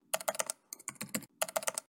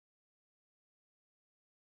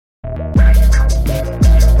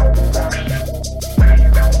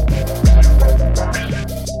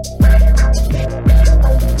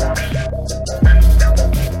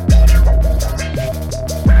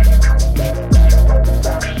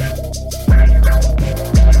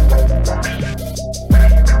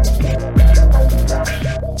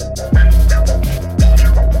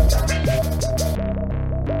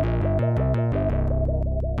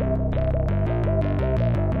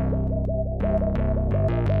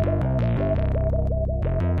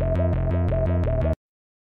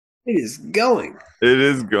It is going. It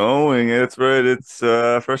is going. That's right. It's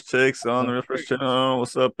Fresh Takes on the Real Fresh Channel.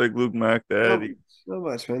 What's up, Big Luke Mac No, Daddy? so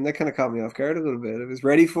much, man. That kind of caught me off guard a little bit. I was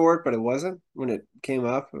ready for it, but it wasn't. When it came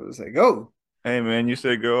up, it was like, oh, Hey man, you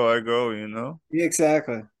say go, I go, you know? yeah,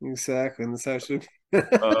 exactly. Exactly. And that's how it should be.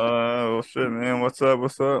 Well shit, man. What's up?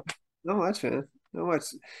 What's up? Not much, man. Not much.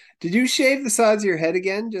 Did you shave the sides of your head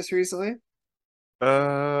again just recently?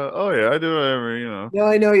 Oh yeah, I do it every No,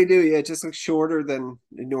 I know you do. Yeah, it just looks shorter than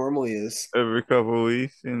it normally is. every couple of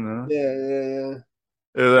weeks. Yeah, yeah, yeah.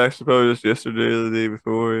 It was actually probably just yesterday or the day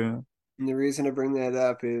before, yeah. And the reason I bring that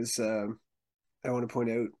up is I want to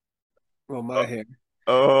point out, well, Oh, my hair.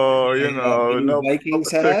 oh, My new no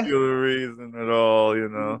Vikings hat. particular reason at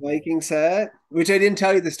all. Vikings hat, which I didn't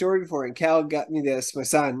tell you the story before. And Cal got me this. My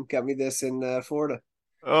son got me this in Florida.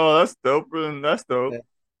 Oh, that's dope, man. That's dope. Yeah,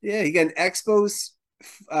 yeah. He got an Expos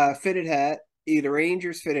fitted hat, either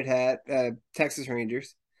Rangers fitted hat, Texas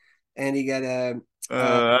Rangers, and he got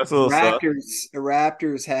That's a little sus. A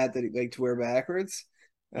Raptors hat that he liked to wear backwards.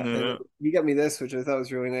 And then Yeah. he got me this, which I thought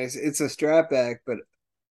was really nice. It's a strap back, but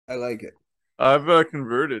I like it. I've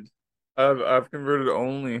converted. I've converted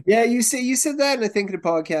only. Yeah, you said that in I think in a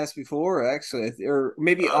podcast before, actually, or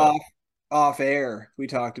maybe Uh, off air we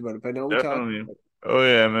talked about it. But I know we talked. Definitely. Oh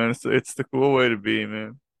yeah, man. It's the cool way to be,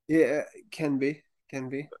 man. Yeah, can be.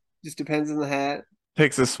 Just depends on the hat.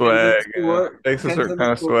 Takes a Depends on the swag. sport. Takes a Depends certain on the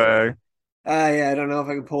kind of sport. swag. Yeah, I don't know if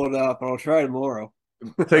I can pull it up, but I'll try tomorrow.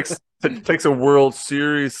 Takes a World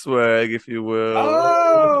Series swag, if you will.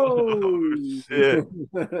 Oh Oh, shit.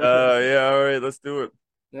 Yeah, all right, let's do it.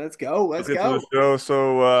 let's go. Let's Let's get to the go. show.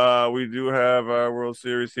 So we do have our World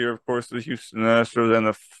Series here, of course, the Houston Astros and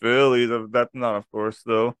the Phillies. That's not, of course,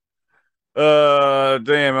 though.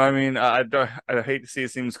 Damn. I mean, I hate to see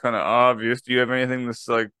it seems kind of obvious. Do you have anything that's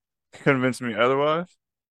like convince me otherwise?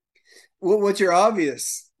 What's your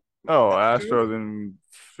obvious? Oh, Astros in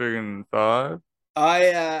friggin' five.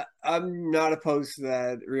 I'm not opposed to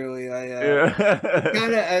that really. I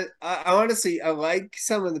kind Yeah. of I honestly I like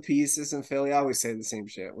some of the pieces in Philly. I always say the same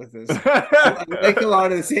shit with this. I like a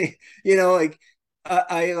lot of the same, like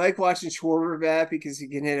I like watching Schwarber bat because he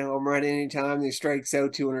can hit a home run anytime. He strikes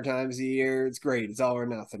out 200 times a year. It's great. It's all or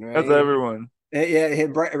nothing, That's right? everyone. Yeah,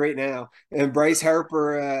 him right now. And Bryce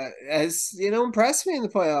Harper has, impressed me in the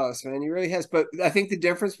playoffs, man. He really has. But I think the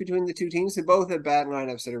difference between the two teams, they both have bat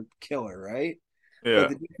lineups that are killer, right? But Yeah.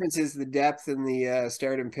 the difference is the depth in the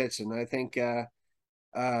start and pitch. And I think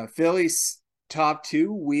Philly's top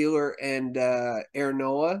two, Wheeler and Aaron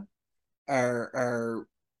Nola, are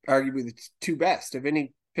arguably the two best of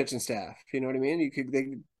any pitching staff. You know what I mean? They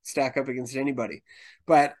could stack up against anybody.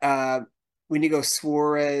 But when you go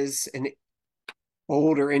Suarez and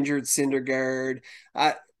older injured Syndergaard.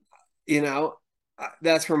 I, you know,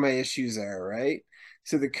 that's where my issues are, right?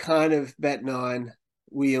 So they're kind of betting on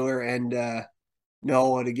Wheeler and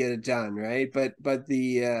Noah to get it done, right? But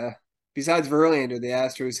the besides Verlander, the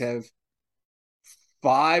Astros have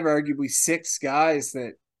five, arguably six guys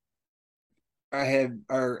that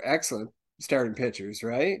are excellent starting pitchers,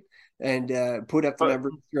 right? And put up the But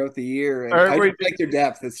numbers throughout the year. all And right, I wait. just like their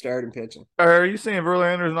depth at starting pitching. Are you saying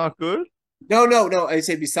Verlander's not good? No, no, no. I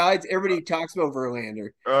say besides everybody talks about Verlander,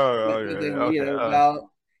 Oh, but okay, then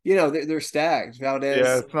okay. they're stacked. Yeah,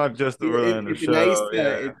 Valdez, it's not just the Verlander it's a nice show.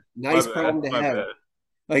 Yeah, my nice bad. problem to My have. bad.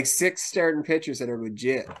 Like six starting pitchers that are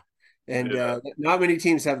legit, and Yeah. not many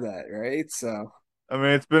teams have that, right? So I mean,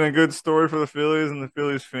 it's been a good story for the Phillies and the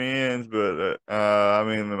Phillies fans, but I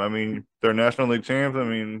mean, they're National League champs. I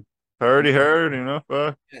mean, I already heard.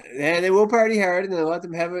 Fuck. and they will party hard, and they let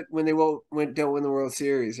them have it when they won't when don't win the World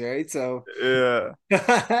Series, right? So Yeah.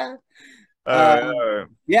 All right, um, all right.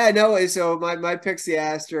 yeah, no. So my pick's the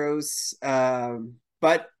Astros,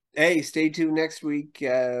 but hey, stay tuned next week.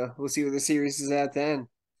 We'll see where the series is at then.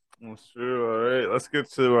 Well, sure. All right. Let's get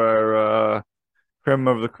to our creme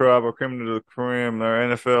of the crop or creme de la creme, our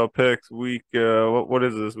NFL picks week. What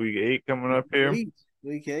is this? Week 8 coming up here. Eight,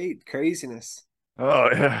 week eight, craziness. Oh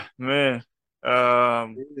yeah, man.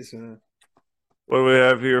 Um, It is, what do we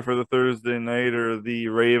have here for the Thursday night? Or the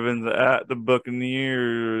Ravens at the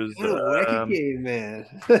Buccaneers? what a wicked game, man.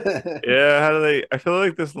 Yeah. How do they? I feel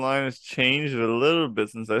like this line has changed a little bit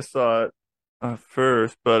since I saw it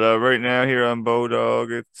first, but right now here on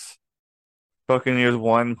Bodog, it's Buccaneers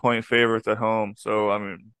 1 point favorites at home. So I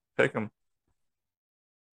mean, pick them.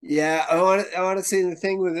 Yeah, I want to say the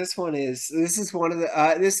thing with this one is this is one of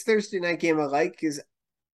the this Thursday night game I like because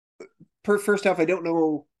first off I don't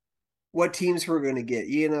know what teams we're going to get.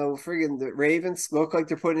 Friggin' the Ravens look like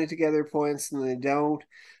they're putting it together points and they don't.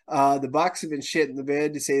 The Bucks have been shit in the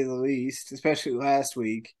bed to say the least, especially last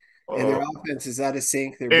week. and their Oh, offense is out of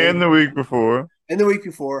sync. Their big and the week before. and the week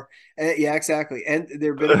before, yeah, exactly, and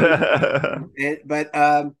they're been a big. But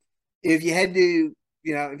if you had to,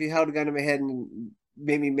 if you held a gun to my head and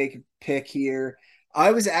made me make a pick here,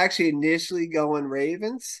 I was actually initially going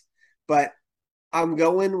Ravens, but I'm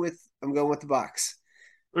going with the Bucks.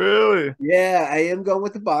 Really? Yeah, I am going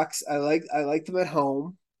with the Bucks. I like them at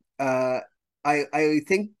home. Uh, I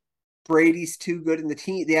think Brady's too good, and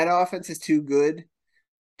that offense is too good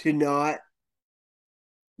to not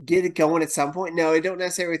get it going at some point. No, I don't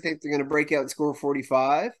necessarily think they're going to break out and score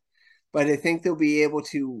 45, but I think they'll be able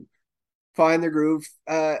to find their groove.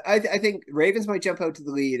 I think Ravens might jump out to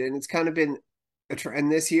the lead, and it's kind of been a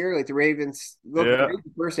trend this year. Like the Ravens look Yeah. great in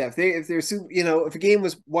the first half. If a game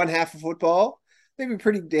was one half of football, they'd be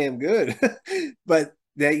pretty damn good. But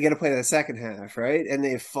then you got to play the second half, right? And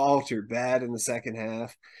they faltered bad in the second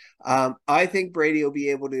half. I think Brady will be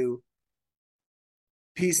able to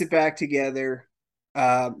piece it back together.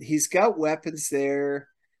 He's got weapons there.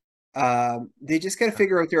 They just got to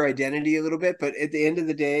figure out their identity a little bit. But at the end of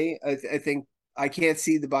the day, I think I can't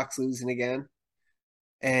see the Bucks losing again,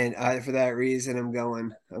 and for that reason, I'm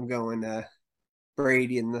going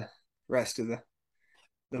Brady and the rest of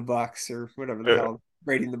the Bucks or whatever the Are, hell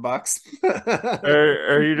Brady and the Bucks.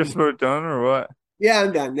 are you just about done or what? Yeah,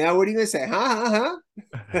 I'm done. Now, what are you gonna say? Huh?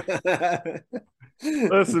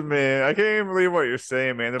 Listen, man, I can't even believe what you're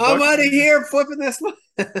saying, man. I'm out of here flipping this one.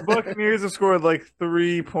 The Buccaneers have scored like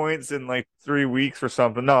 3 points in like 3 weeks or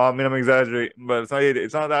something. No, I mean I'm exaggerating, but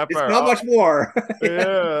it's not that It's far not off. much more. Yeah.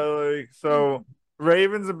 Yeah, like so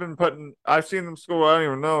Ravens have been putting I've seen them score, I don't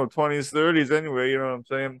even know, 20s, 30s anyway, you know what I'm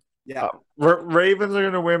saying? Yeah. Ravens are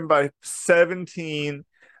gonna win by 17.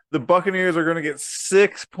 The Buccaneers are gonna get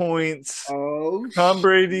 6 points. Oh Tom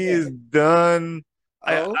Brady is shit. done.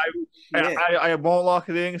 I Oh I shit. I won't lock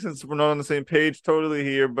it in since we're not on the same page totally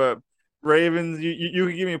here, but Ravens, you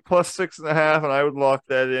could give me +6.5, and I would lock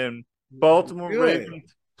that in. Baltimore Really?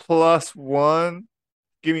 Ravens +1.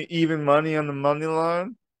 Give me even money on the money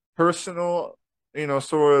line. Personal,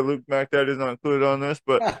 sorry, Luke McDad is not included on this,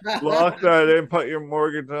 but lock that in, put your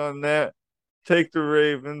mortgage on that. Take the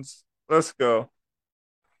Ravens. Let's go.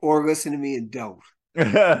 Or listen to me and don't.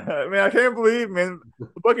 I mean, I can't believe, man, the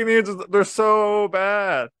Buccaneers, they're so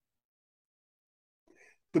bad.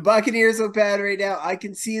 The Buccaneers look bad right now. I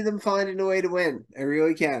can see them finding a way to win. I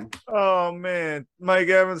really can. Oh man, Mike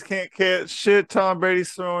Evans can't catch shit. Tom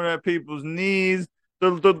Brady's throwing at people's knees. They're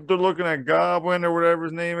looking at Godwin or whatever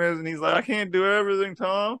his name is, and he's like, "I can't do everything,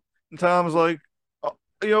 Tom." And Tom's like,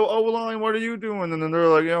 "Yo, O-line, what are you doing?" And then they're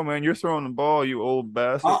like, "Yo, man, you're throwing the ball, you old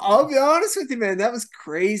bastard." I'll be honest with you, man. That was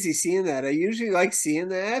crazy seeing that. I usually like seeing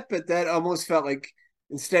that, but that almost felt like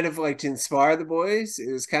instead of like to inspire the boys,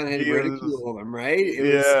 it was kind of to He was, ridicule them, right? It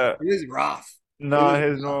was yeah, it was rough. It was not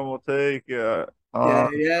his rough. normal take. Yeah. Yeah,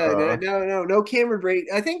 yeah. No, Cameron Brady.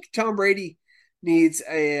 I think Tom Brady needs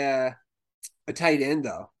a tight end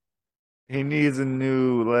though. He needs a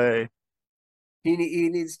new lay. He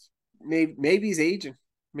needs maybe he's aging.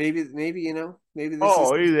 Maybe maybe this is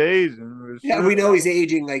Oh, he's Asian. yeah. We know he's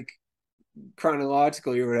aging like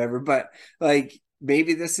chronologically or whatever, but like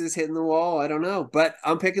maybe this is hitting the wall. I don't know, but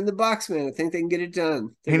I'm picking the Bucks, man. I think they can get it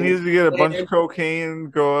done. They're He gonna needs to get a bunch of and, cocaine,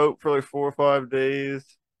 go out for like 4 or 5 days.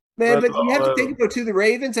 man. That's But you have to all. think about too the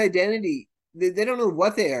Ravens' identity. They don't know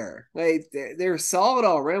what they are. Like they're solid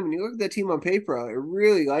all around. When you look at that team on paper, I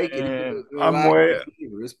really like it. Even And though they're lacking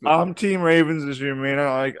receivers, but I'm Team Ravens this year, man.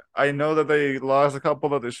 I know that they lost a couple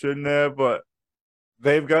that they shouldn't have, but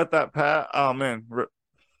they've got that pat. Oh man, it's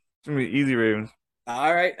gonna be easy Ravens.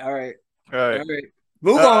 all right, all right, All all right. right.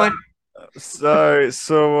 Move Uh, on. sorry.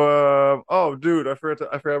 So, oh, dude, I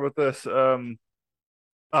forgot about this.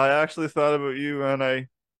 I actually thought about you and I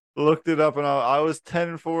looked it up, and I was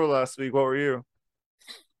 10-4 last week. What were you?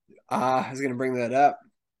 I was gonna bring that up.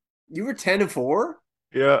 You were 10-4.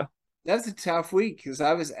 Yeah, That's a tough week because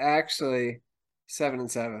I was actually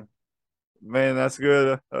 7-7. man, that's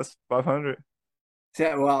good. That's 500.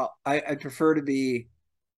 So, well, I prefer to be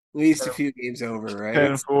at least a few games over, right?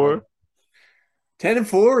 10-4. So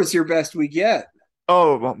 10-4 is your best week yet.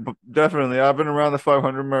 Oh, well, definitely. I've been around the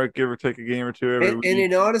 500 mark, give or take a game or two every And week.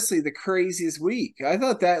 in honestly, the craziest week. I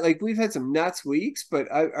thought that like we've had some nuts weeks, but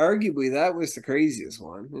arguably that was the craziest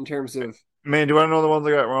one in terms of Man, do you want to know the ones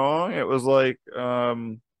I got wrong? It was like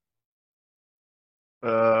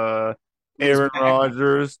uh was Aaron back.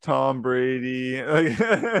 Rodgers, Tom Brady. Like,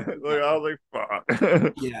 I was like,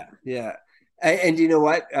 fuck. Yeah, yeah. And you know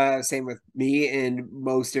what? Same with me and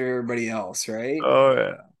most everybody else, right? Oh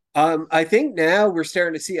yeah. I think now we're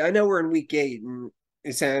starting to see. I know we're in week 8, and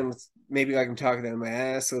it sounds maybe like I'm talking out of my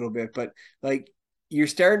ass a little bit, but like you're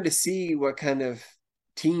starting to see what kind of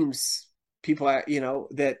teams people,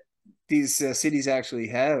 that these cities actually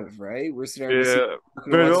have, right? We're starting to see Yeah,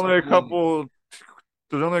 there's what's only a really. couple.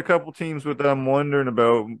 There's only a couple teams with that I'm wondering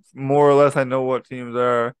about. More or less, I know what teams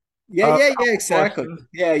are. Yeah, yeah, yeah, Couple exactly. questions.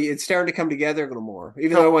 Yeah, it's starting to come together a little more,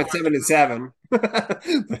 even though I Couple went 7-7.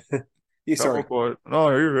 You Couple sorry. questions. No,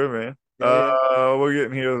 you're good, man. Yeah, yeah. We're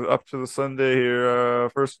getting here up to the Sunday here.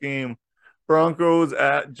 First game, Broncos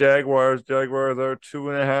at Jaguars. Jaguars are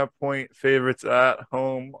 2.5 point favorites at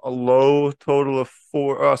home. A low total of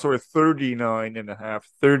 39 and a half.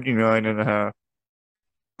 39 and a half.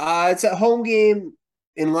 It's a home game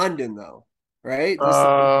in London, though, right? This is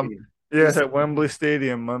the home Um, game. yeah, it's This, at Wembley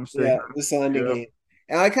Stadium. I'm yeah, mistaken. this is the London Yeah, game,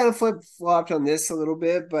 and I kind of flip flopped on this a little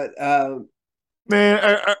bit, but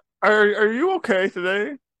man, are you okay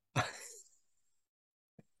today?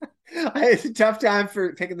 I had a tough time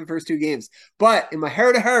for picking the first two games. But in my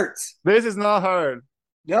heart of hearts, This is not hard.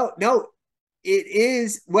 no, no, it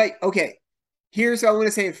is. Wait, okay. Here's how I'm going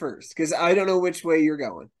to say it first because I don't know which way you're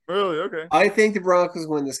going. Really? Okay. I think the Broncos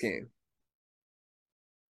win this game.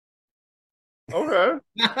 Okay.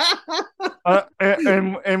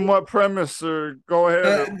 And what premise? Or go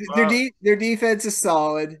ahead. Or, Their defense is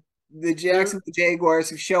solid. The yeah, Jacksonville Jaguars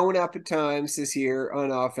have shown up at times this year on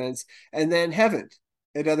offense, and then haven't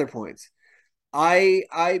at other points. I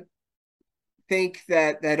think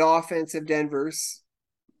that offense of Denver's,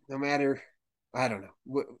 no matter, I don't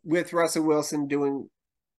know, with Russell Wilson doing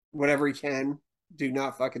whatever he can, do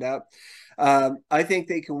not fuck it up. I think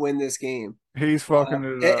they can win this game. he's fucking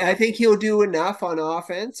it up. I think he'll do enough on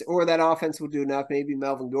offense, or that offense will do enough. Maybe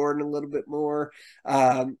Melvin Gordon a little bit more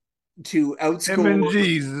to Him and outscore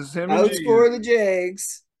Jesus. Him and Jesus. outscore the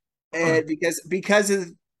Jags, and because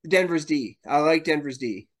of Denver's D. I like Denver's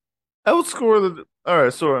D. Outscore the. All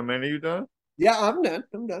right, sorry, man. Are you done? Yeah, I'm done.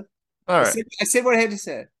 I'm done. All right. I said what I had to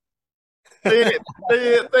say. They ain't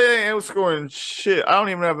outscoring shit. I don't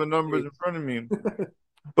even have the numbers in front of me,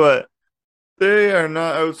 but they are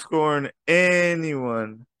not outscoring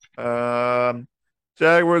anyone. Um,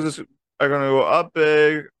 are gonna go up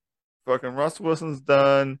big. Fucking Russ Wilson's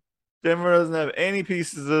done. Denver doesn't have any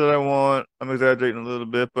pieces that I want. I'm exaggerating a little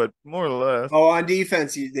bit, but more or less. Oh, on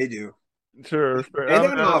defense, they do, Sure, fair. I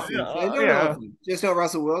and mean, on offense, and on yeah. offense. Just not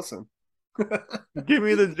Russell Wilson. Give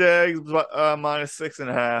me the Jags minus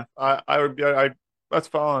 6.5. I would be that's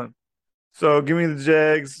fine. So give me the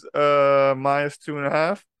Jags minus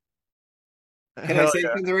 2.5. Can I Hell say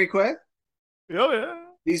something very quick? yeah. Oh yeah.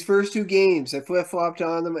 These first two games, I flip flopped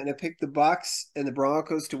on them, and I picked the Bucks and the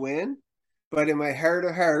Broncos to win. But in my heart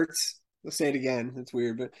of hearts, let's say it again. It's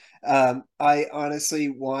weird, but I honestly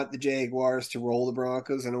want the Jaguars to roll the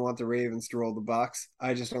Broncos, and I want the Ravens to roll the Bucks.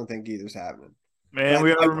 I just don't think either's happening. Man,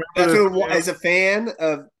 we gotta That's remember this what, game. as a fan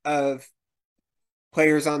of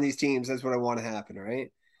players on these teams, that's what I want to happen.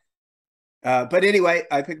 Right. But anyway,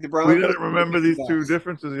 I picked the We Broncos. gotta I remember picked the these two Bucks.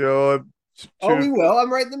 differences, yo. Oh, Choose. we will.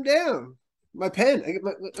 I'm writing them down. My pen. I get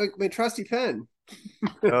my trusty pen.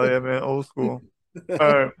 Hell yeah, man. Old school.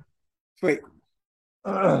 All Wait,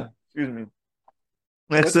 right. Excuse me.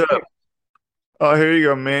 Next what's up. the pick? Oh, here you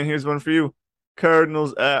go, man. Here's one for you.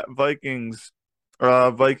 Cardinals at Vikings.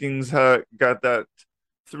 Vikings got that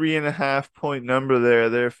 3.5 point number there.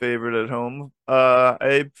 They're favored at home.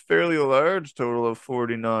 A fairly large total of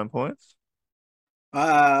 49 points.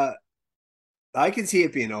 Uh, I can see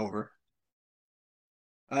it being over.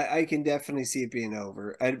 I can definitely see it being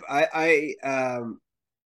over. I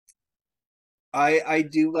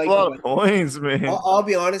do A like the lot of Vikings. points, man. I'll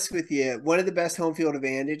be honest with you. One of the best home field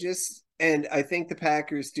advantages, and I think the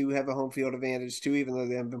Packers do have a home field advantage too, even though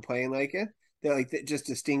they haven't been playing like it. They're like just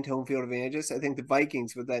distinct home field advantages. I think the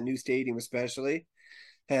Vikings, with that new stadium especially,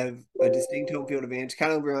 have a distinct home field advantage.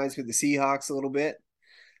 Kind of reminds me of the Seahawks a little bit,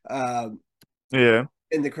 um, Yeah.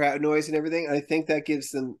 in the crowd noise and everything. I think that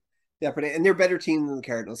gives them the upper hand, and they're a better team than the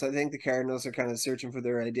Cardinals. I think the Cardinals are kind of searching for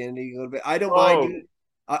their identity a little bit. I don't mind.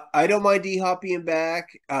 Oh, I don't mind D Hop being back.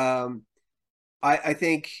 I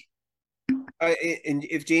think and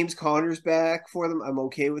if James Conner's back for them, I'm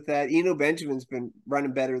okay with that. Benjamin's been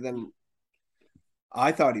running better than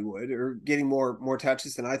I thought he would, or getting more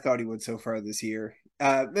touches than I thought he would so far this year.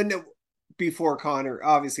 And before Connor,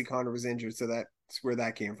 obviously Connor was injured, so that's where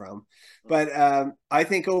that came from. But I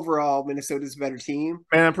think overall Minnesota's a better team.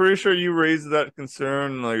 man, I'm pretty sure you raised that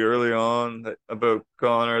concern like early on about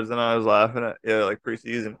Connors, and I was laughing at like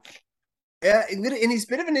preseason. Yeah, and he's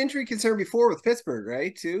been of an injury concern before with Pittsburgh,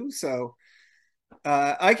 right? Too. So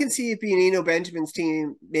I can see it being Benjamin's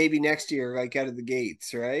team maybe next year, like out of the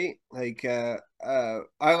gates, right? Like I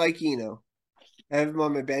like I have him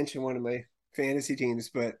on my bench in one of my fantasy teams,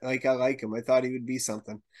 but like I like him. I thought he would be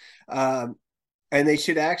something. Um, and they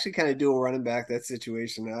should actually kind of do a running back that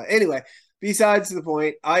situation. Anyway, besides the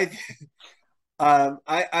point, I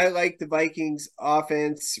like the Vikings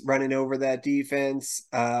offense running over that defense.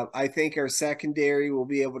 I think our secondary will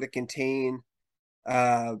be able to contain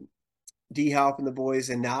uh, D Hop and the boys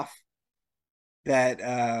enough that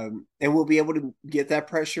and we'll be able to get that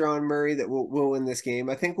pressure on Murray that we'll win this game.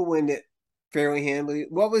 I think we'll win it fairly handily.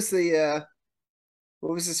 What was the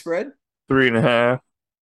spread? 3.5.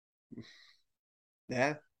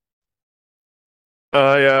 Yeah.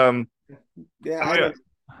 I Yeah, I I mean, don't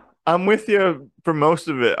I'm with you for most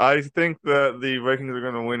of it. I think that the Vikings are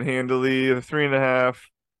going to win handily. The 3.5.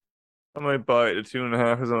 I might buy it to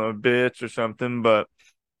 2.5 because I'm a bitch or something, but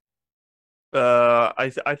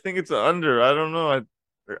I think it's under. I don't know.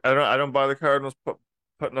 I don't buy the Cardinals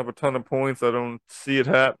putting up a ton of points. I don't see it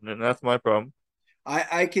happening. That's my problem.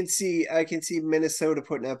 I can see Minnesota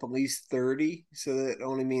putting up at least 30, so that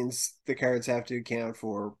only means the Cards have to account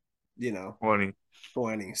for, you know, 20.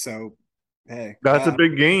 20. So hey, That's a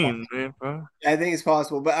big game, man. I think it's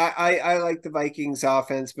possible, but I like the Vikings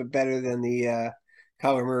offense, but better than the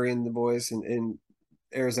Kyler Murray and the boys in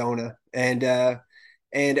Arizona.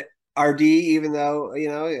 And RD, even though,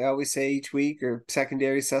 I always say each week or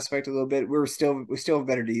secondary suspect a little bit, we still have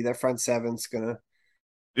better D. That front seven's gonna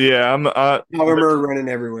Yeah, Kyler Murray running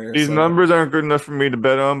everywhere. these So numbers aren't good enough for me to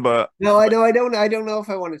bet on, but no, I don't know if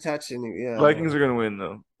I want to touch any. Yeah, Vikings are going to win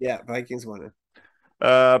though. yeah, Vikings winning.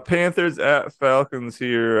 Panthers at Falcons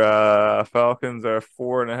here. Falcons are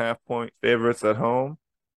 4.5 point favorites at home.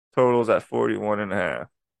 Totals at 41.5.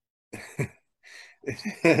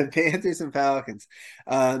 Panthers and Falcons.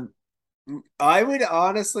 Um, I would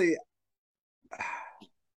honestly,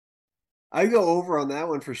 I go over on that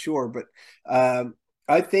one for sure. But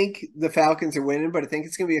I think the Falcons are winning, but I think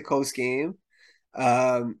it's going to be a close game.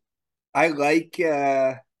 Um, I like,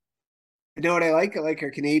 you know what I like? I like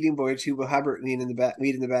our Canadian boy Chuba Hubbard lead in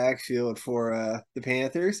the backfield for the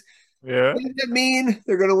Panthers. Yeah. Does that mean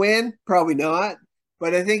they're going to win? Probably not.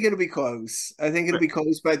 But I think it'll be close. I think it'll be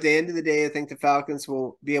close. But at the end of the day, I think the Falcons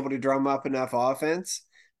will be able to drum up enough offense,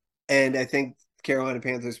 and I think Carolina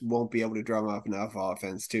Panthers won't be able to drum up enough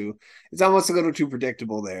offense too. It's almost a little too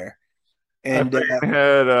predictable there. I And freaking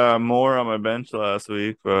had Moore on my bench last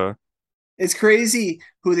week. it's crazy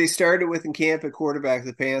who they started with in camp at quarterback,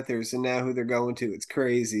 the Panthers, and now who they're going to. It's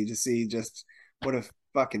crazy to see just what a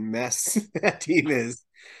fucking mess that team is.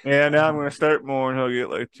 Yeah, now I'm gonna start Moore and he'll get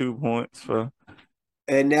like 2 points.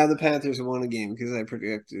 And now the Panthers have won a game because I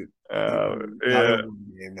predicted Uh, not yeah. over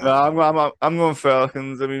the game, No, not the I'm going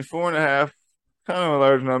Falcons. I mean, 4.5, kind of a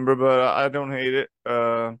large number, but I don't hate it.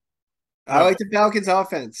 I Not like the Falcons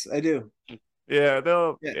offense. I do. Yeah,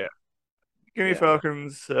 Yeah. yeah. Give me Yeah.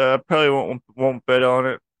 Falcons. Probably won't bet on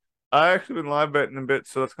it. I actually been live betting a bit,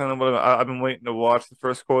 so that's kind of what I've been waiting to watch the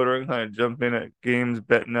first quarter and kind of jump in at games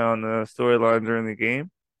betting on the storyline during the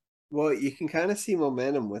game. Well, you can kind of see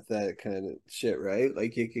momentum with that kind of shit, right?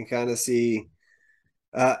 Like you can kind of see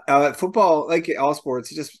football, like all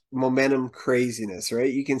sports, it's just momentum craziness,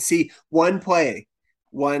 right? You can see one play,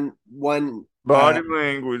 one Body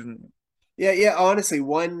language. yeah, yeah, honestly,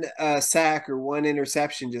 one sack or one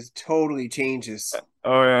interception just totally changes.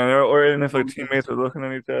 Oh yeah, or even if like teammates are looking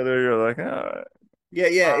at each other, you're like, Yeah,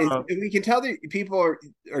 yeah. uh, We can tell that people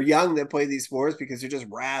are young that play these sports because they're just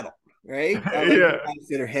rattled, right? I like the yeah. guys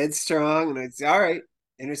that are headstrong and it's all right,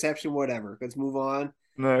 interception, whatever. Let's move on.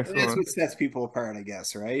 Next And that's one. what sets people apart, I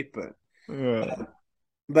guess, right? Yeah.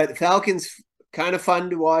 But Falcons kind of fun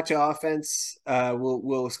to watch offense.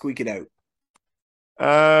 We'll squeak it out.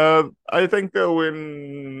 I think they'll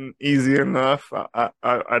win easy enough.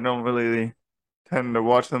 I don't really tend to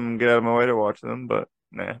watch them and get out of my way to watch them, but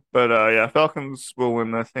nah. But yeah, Falcons will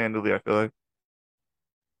win this handily, I feel like.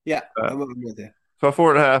 Yeah, Uh, I'm with you. so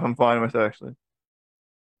 4.5, I'm fine with actually.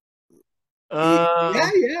 Yeah, Um,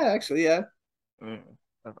 yeah, actually, yeah. yeah.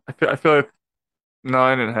 I feel like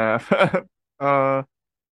 9.5.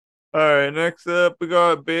 All right, next up we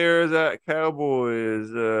got Bears at Cowboys.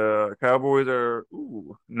 Cowboys are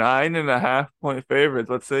 9.5 point favorites.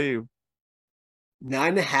 Let's see.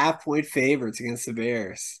 9.5 point favorites against the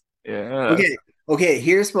Bears. Yeah. Okay, okay.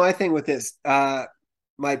 Here's my thing with this.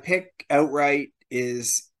 My pick outright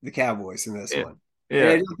is the Cowboys in this Yeah. one. And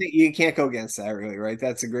I Yeah. don't think you can't go against that, really, right?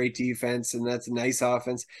 That's a great defense and that's a nice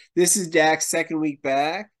offense. This is Dak's second week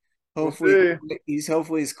back. We'll Hopefully see.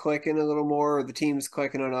 he's clicking a little more, or the team's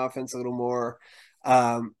clicking on offense a little more.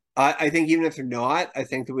 I think even if they're not, I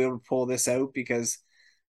think they'll be able to pull this out because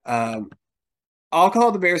um, I'll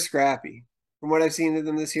call the Bears scrappy. From what I've seen of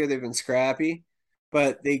them this year, they've been scrappy.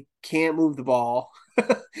 but they can't move the ball.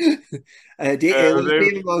 Yeah, Unless they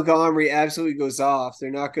David Montgomery absolutely goes off, they're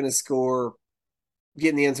not going to score, get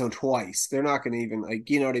in the end zone twice. They're not going to even like,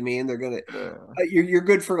 you know what I mean? They're going to. uh, You're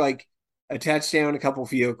good for like a touchdown, a couple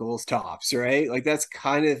field goals tops, right? Like that's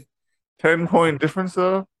kind of 10-point difference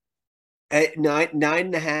though. at nine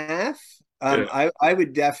and a half. Yeah, I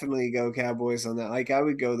would definitely go Cowboys on that. Like I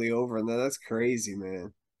would go the over on that. That's crazy,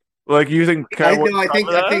 man. like you think I Cowboys no, cover I think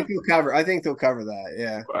that? they'll cover. I think they'll cover that.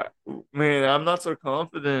 Yeah. Man, I'm not so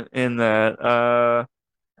confident in that.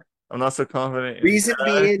 I'm not so confident in Reason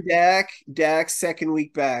that. being, Dak's second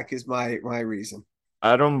week back is my reason.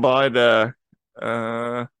 I don't buy that.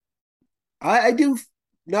 Uh, I do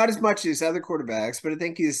not as much as other quarterbacks, but I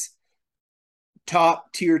think he's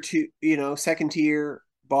top tier two, second tier,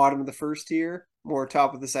 bottom of the first tier, more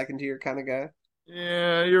top of the second tier kind of guy.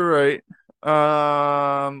 yeah, you're right.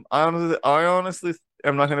 I honestly,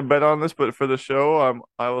 I'm not gonna bet on this, but for the show,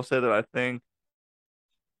 I will say that I think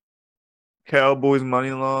Cowboys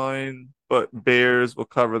money line, but Bears will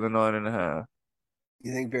cover the 9.5.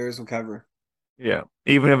 You think Bears will cover? Yeah,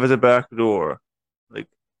 even if it's a back door, like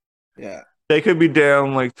Yeah. they could be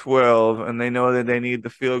down like 12, and they know that they need the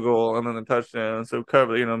field goal and then the touchdown, so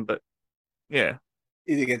cover, But yeah,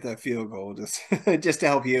 Either get that field goal just just to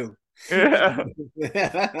help you. yeah,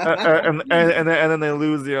 yeah, and then they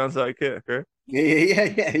lose the onside kick, right?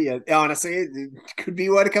 yeah. Honestly, it could be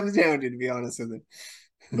what it comes down to be honest with it.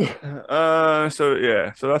 So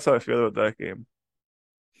yeah, so that's how I feel about that game.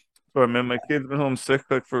 So man, my kid's been home sick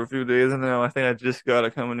like for a few days, and now I think I just got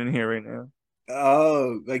it coming in here right now.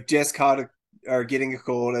 Oh, like just caught a or getting a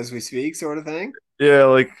cold as we speak, sort of thing. Yeah,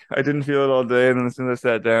 like I didn't feel it all day, and then as soon as I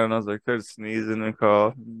sat down, I was like, started sneezing and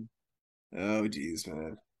cough. Oh, geez,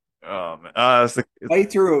 man. Oh man,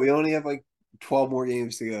 Fight through it. We only have like 12 more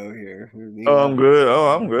games to go here. oh, I'm good. Oh,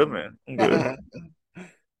 I'm good, man. I'm good.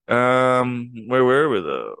 Where were we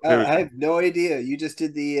though? Here we I go. have no idea. You just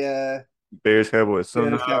did the Bears Cowboys. So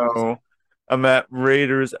Bears Cowboys. now I'm at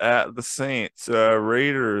Raiders at the Saints.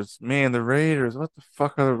 Raiders, man, the Raiders. What the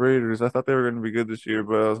fuck are the Raiders? I thought they were going to be good this year,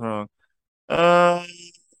 but I was wrong. Um,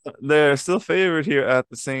 they're still favored here at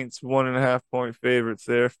the Saints, 1.5 point favorites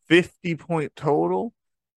there. 50-point total.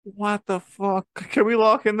 What the fuck? Can we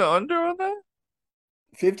lock in the under on that?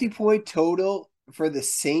 50-point total for the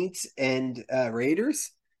Saints and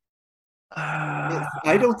Raiders.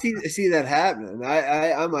 I don't see that happening.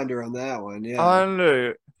 I'm under on that one. Yeah,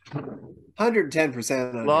 Under. 110%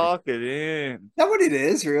 under. Is Lock it in. that what it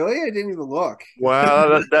is? Really? I didn't even look.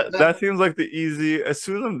 Wow, that seems like the easy. As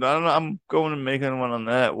soon as I'm done, I'm going to make one on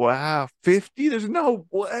that. Wow, 50? There's no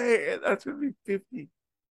way that's gonna be 50.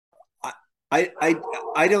 I, I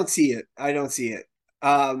I don't see it. I don't see it.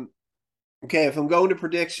 Um, okay, if I'm going to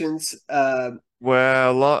predictions,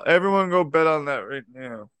 Wow, everyone go bet on that right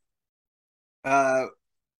now. uh,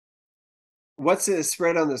 what's the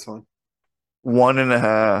spread on this one?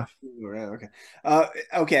 1.5. Okay.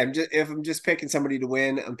 Okay. If I'm just picking somebody to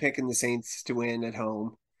win, I'm picking the Saints to win at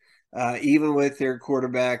home. Even with their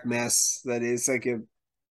quarterback mess, that is like a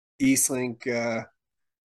Eastlink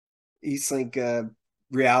Eastlink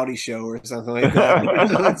reality show or something like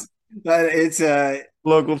that. But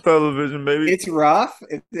Local television, baby. it's rough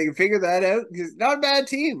if they can figure that out because not a bad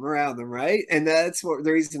team around them, right? And that's what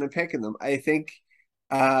the reason I'm picking them. I think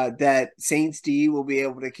that Saints D will be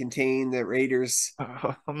able to contain the Raiders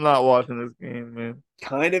I'm not watching this game, man.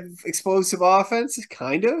 kind of explosive offense,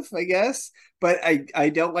 kind of, I guess. But I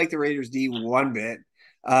don't like the Raiders D one bit.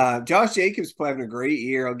 Josh Jacobs having a great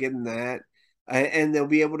year. I'll give him that. And they'll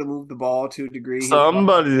be able to move the ball to a degree.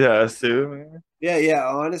 Somebody has to, man. Yeah.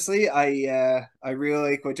 Honestly, I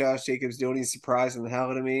really like what Josh Jacobs doing. He's surprising the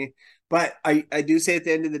hell out of me. But I do say at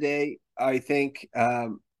the end of the day, I think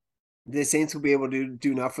the Saints will be able to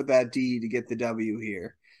do enough with that D to get the W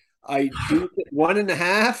here. I do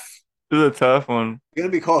 1.5. This is a tough one. Gonna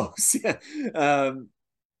be close. Yeah.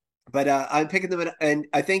 But I'm picking them, and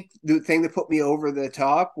I think the thing that put me over the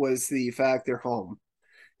top was the fact they're home,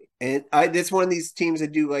 and that's one of these teams I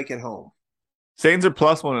do like at home. Saints are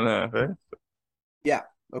plus 1.5, eh? Yeah.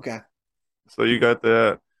 Okay. So you got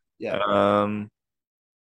that. Yeah. Um,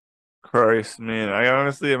 Christ, man, I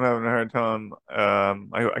honestly am having a hard time.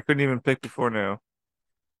 I couldn't even pick before now.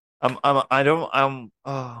 I don't,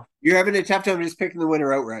 oh, You're having a tough time just picking the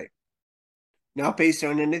winner outright, not based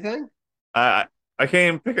on anything. I, I can't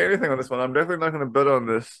even pick anything on this one. I'm definitely not going to bet on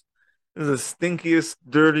this. This is the stinkiest,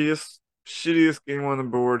 dirtiest, shittiest game on the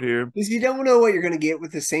board here. Because you don't know what you're going to get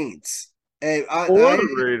with the Saints. Or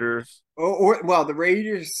the Raiders. Well, the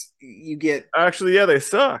Raiders, you get Actually, yeah, they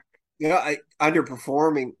suck.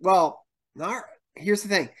 underperforming. Well, not. here's the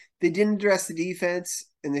thing: they didn't address the defense,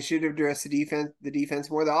 and they should have addressed the defense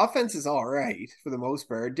more. The offense is all right for the most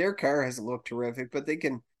part. Derek Carr hasn't looked terrific, but they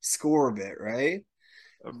can score a bit, right?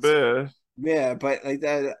 A bit. Yeah, but like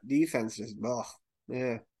that defense is, ugh,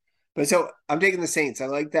 yeah. But so I'm taking the Saints. I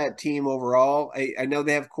like that team overall. I know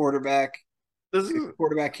they have This is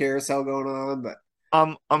quarterback carousel going on, but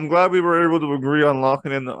I'm glad we were able to agree on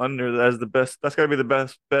locking in the under as the best. That's gotta be the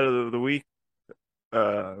best bet of the week.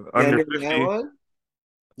 the Under under that 50, one,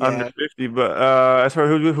 under yeah. 50. But as far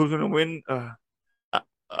as who's gonna win, uh,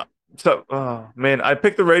 uh, man, I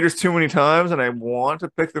picked the Raiders too many times, and I want to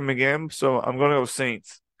pick them again, so I'm gonna go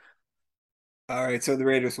Saints. All right, so the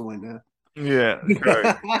Raiders will win now. Yeah,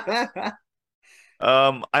 correct.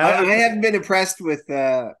 I have I haven't been impressed with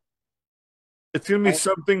it's gonna be I,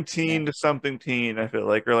 something yeah. teen to something teen, I feel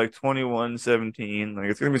like, or like 21-17. Like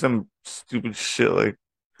it's gonna be some stupid shit like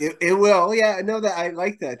It will. Yeah, I know that. I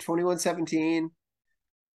like that. 21-17,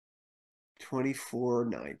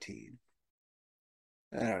 24-19.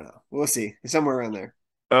 I don't know. We'll see. Somewhere around there.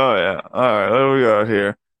 oh yeah. All right, what do we got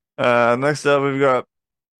here? Next up we've got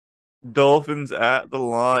Dolphins at the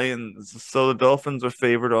Lions. So the Dolphins are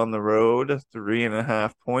favored on the road,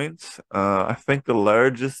 3.5 points. I think the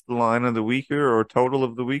largest line of the week here, or total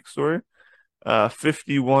of the week, sorry.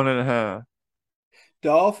 51.5.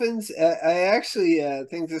 Dolphins. I actually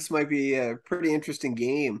think this might be a pretty interesting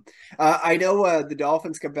game. I know the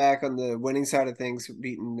Dolphins got back on the winning side of things,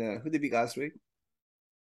 beating who they beat last week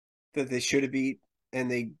that they should have beat, and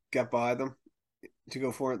they got by them to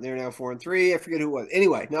go for it. They're now 4-3. I forget who it was.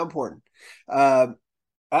 Anyway, not important. Um,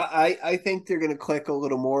 I think they're going to click a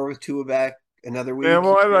little more with Tua back another Man, week.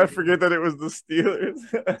 why did I forget that it was the Steelers?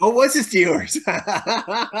 Oh, it was the Steelers.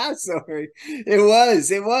 Sorry.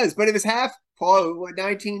 It was. But it was half, Paul, what,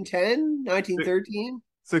 1910, 1913?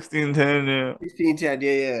 16-10, yeah. 1610,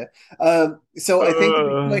 yeah, yeah. So I think he's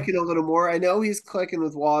Uh, clicking a little more. I know he's clicking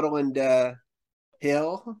with Waddle and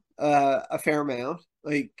Hill a fair amount,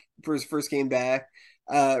 like for his first game back.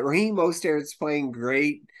 Raheem Mostert's playing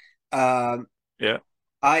great. Um, yeah.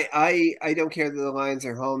 I don't care that the Lions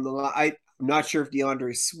are home. I'm not sure if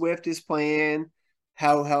DeAndre Swift is playing.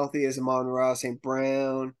 How healthy is Amon-Ra St.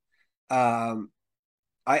 Brown? Um,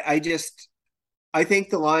 I just I think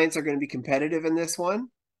the Lions are going to be competitive in this one,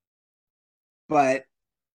 but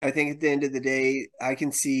I think at the end of the day, I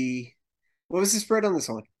can see what was the spread on this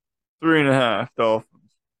one? 3.5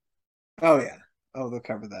 Dolphins. Oh yeah, oh they'll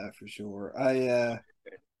cover that for sure.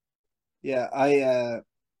 Yeah,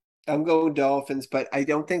 I'm going Dolphins, but I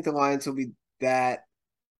don't think the Lions will be that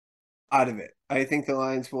out of it. I think the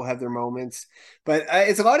Lions will have their moments, but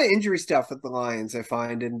it's a lot of injury stuff with the Lions, I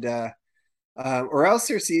find, and or else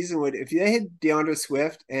their season would if they had DeAndre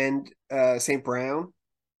Swift and St. Brown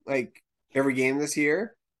like every game this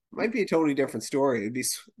year, might be a totally different story. It'd be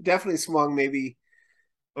definitely swung maybe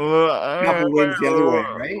a It couple might wins be the other way,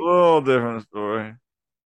 right? a little different story.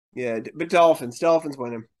 Yeah, but Dolphins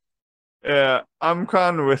win them. Yeah, I'm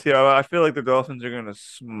kind of with you. I feel like the Dolphins are gonna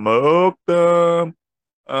smoke them.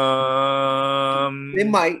 They Um,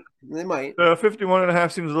 might, they might. the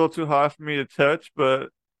 51.5 seems a little too high for me to touch, but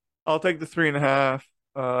I'll take the 3.5.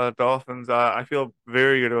 Dolphins. I feel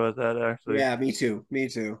very good about that actually. Yeah, me too, me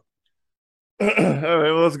too. All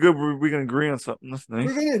right, well, that's good. We can agree on something. That's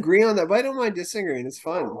We're nice. gonna agree on that, but I don't mind disagreeing. It's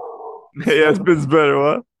fun. It's Yeah, fun. it's been better.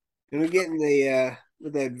 What? And we're getting the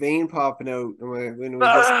with that vein popping out when we Ah!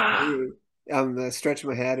 disagree. I'm stretching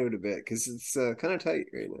my hat out a bit because it's kind of tight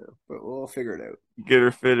right now, but we'll figure it out. Get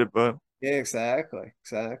her fitted, but Yeah, exactly.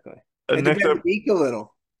 I had to next bend up, the beak a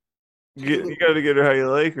little, just a you little. got to get her how you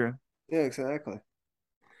like her. Yeah, exactly.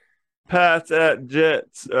 Pats at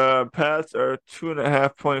Jets. Pats are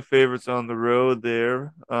 2.5 point favorites on the road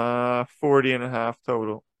there. 40.5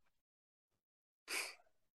 total.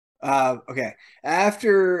 Okay.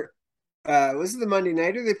 After was it the Monday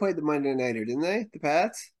Nighter? They played the Monday Nighter, didn't they? The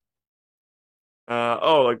Pats?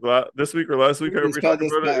 Oh, like this week or last week, however This you're past talking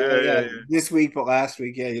this about past, yeah, it. this week, but last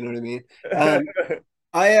week, yeah, you know what I mean. Yeah, Um, yeah.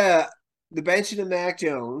 I the benching of Mac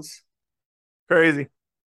Jones, Crazy.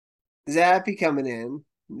 Zappy coming in.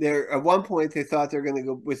 There at one point they thought they were going to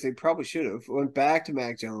go, which they probably should have, went back to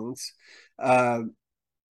Mac Jones, um,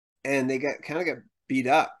 and they got beat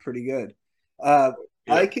up pretty good. Uh,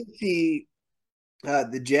 I Yep. can see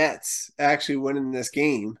the Jets actually winning this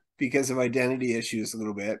game because of identity issues a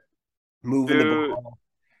little bit, moving the Dude, ball.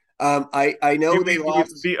 I you know they mean the,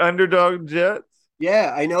 lost. the underdog Jets?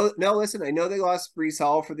 Yeah, I know. No, listen, I know they lost Brees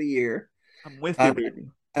Hall for the year. I'm with you, Uh,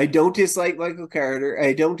 baby. I don't dislike Michael Carter.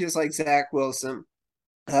 I don't dislike Zach Wilson.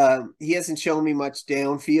 He hasn't shown me much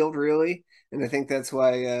downfield really, and I think that's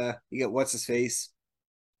why you get what's his face.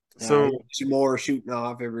 So More shooting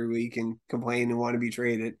off every week and complain and want to be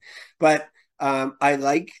traded. But I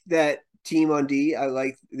like that team on D. I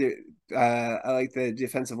like the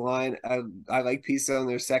defensive line. I like pieces on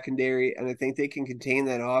their secondary, and I think they can contain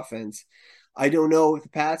that offense. I don't know if the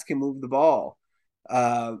Pats can move the ball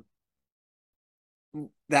uh,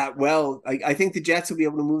 that well. I think the Jets will be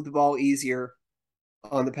able to move the ball easier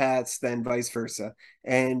on the Pats than vice versa.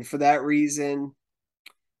 And for that reason,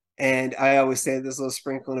 and I always say this little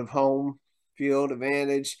sprinkling of home field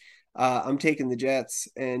advantage. I'm taking the Jets.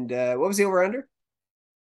 And what was the over under?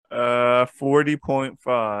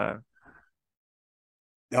 40.5.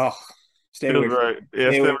 Oh, stay Feels away from right. them.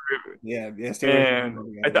 Yeah, Stay stay away. right. Yeah, stay away from And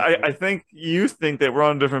them I, guys. I I think you think that we're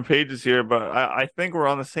on different pages here, but I think we're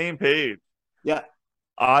on the same page. Yeah.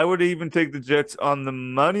 I would even take the Jets on the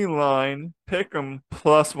money line, pick them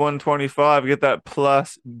plus 125, get that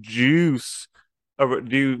plus juice.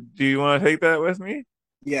 Do you want to take that with me?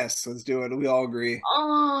 Yes, let's do it. We all agree.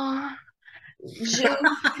 Oh, juicy.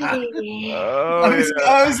 Oh yeah.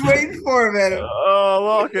 I was waiting for it, man. Oh,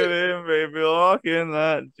 lock it in, baby. Lock in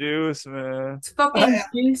that juice, man. It's fucking I,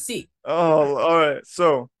 juicy. Oh, all right.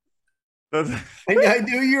 So that's I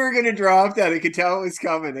knew you were gonna drop that. I could tell it was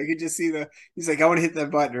coming. I could just see the. He's like, I want to hit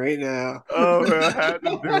that button right now. oh man, I had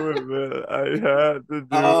to do it, man. I had to do it,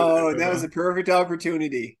 Oh, that was a perfect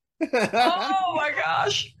opportunity. Oh my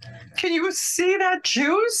gosh. Can you see that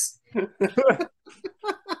juice?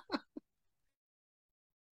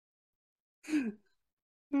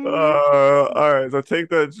 All right. So take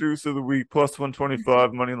that juice of the week plus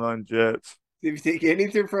 125 money line Jets. If you take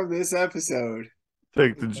anything from this episode,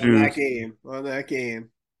 Take the juice. on that game.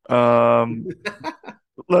 Um,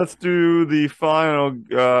 let's do the final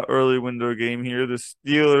early window game here. The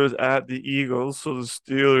Steelers at the Eagles. So the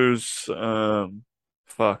Steelers,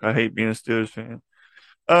 fuck, I hate being a Steelers fan.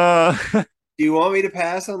 Uh, Do you want me to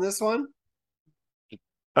pass on this one?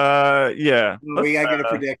 yeah. We gotta get it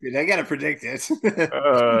predicted. I gotta predict it.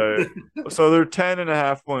 Uh, so they're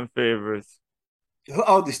 10.5 point favorites.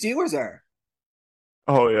 Oh, the Steelers are.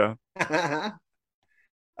 Oh yeah.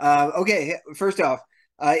 Okay, first off,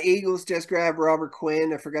 Eagles just grabbed Robert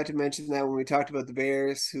Quinn. I forgot to mention that when we talked about the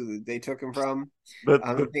Bears, who they took him from. The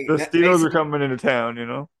I the, think the Steelers nice, are coming into town, you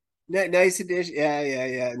know. nice addition.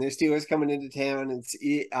 Yeah. And there's Steelers coming into town, and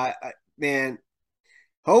man,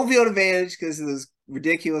 home field advantage because of those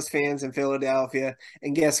ridiculous fans in Philadelphia.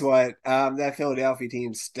 And guess what? That Philadelphia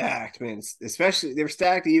team's stacked, man. Especially they were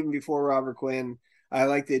stacked even before Robert Quinn. I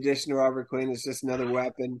like the addition of Robert Quinn. It's just another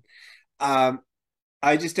weapon. Um,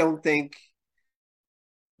 I just don't think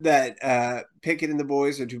that Pickett and the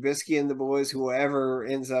boys or Trubisky and the boys, whoever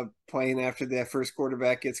ends up playing after that first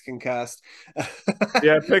quarterback gets concussed.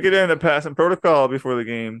 Yeah, pick it in the passing protocol before the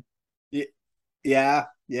game. Yeah.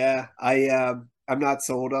 I'm not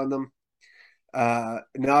sold on them.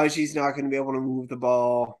 Najee's not going to be able to move the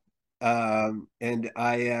ball. And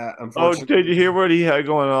Oh, did unfortunately, you hear what he had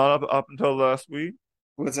going on up until last week?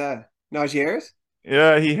 what's that? Najee Harris?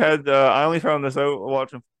 Yeah, he had. I only found this out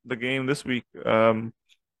watching the game this week.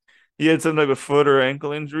 He had something like a foot or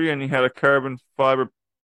ankle injury, and he had a carbon fiber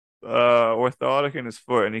orthotic in his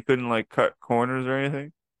foot, and he couldn't like cut corners or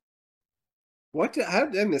anything. How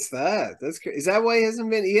did I miss that? Is that why he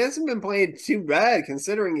hasn't been playing too bad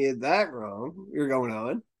considering he had that wrong. You're going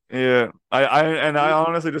on. Yeah, I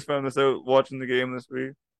honestly just found this out watching the game this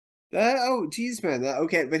week. Geez, man.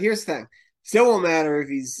 Okay, but here's the thing. Still won't matter if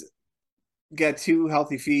he's got two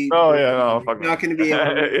healthy feet. Oh Or yeah, no, he's fuck not no. going to be able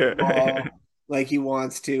to move the Yeah. ball like he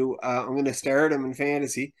wants to. I'm going to start him in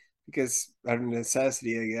fantasy because out of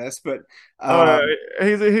necessity, I guess. But Oh um, yeah,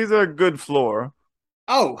 he's a good floor,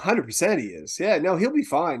 100% he is. Yeah, no, he'll be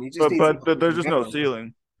fine. He just but needs to there's just no down.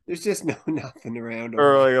 ceiling There's just no nothing around him.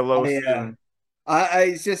 or like a low I, ceiling.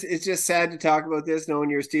 it's just sad to talk about this knowing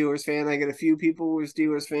you're a Steelers fan. I got a few people who are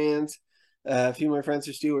Steelers fans. A few of my friends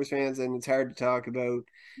are Steelers fans, and it's hard to talk about.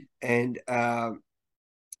 And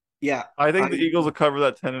yeah, I I think the Eagles will cover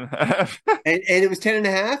that 10.5. and it was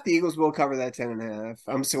 10.5. The Eagles will cover that 10.5.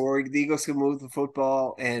 I'm sorry, the Eagles can move the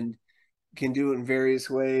football and can do it in various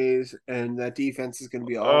ways, and that defense is going to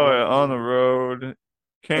be all Oh over yeah, on the road.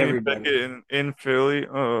 Kenny everybody. Pickett in Philly.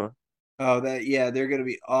 Oh, Oh, they're going to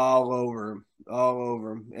be all over him,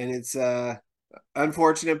 and it's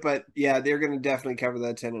unfortunate, but yeah, they're going to definitely cover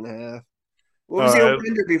that 10.5. What was all the over right.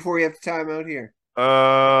 under before we have to time out here?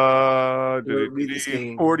 Did Or it read this be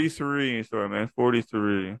game 43? Sorry, man,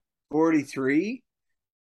 43. 43.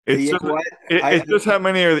 It's You just know what? it's just how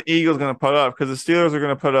many are the Eagles going to put up? Because the Steelers are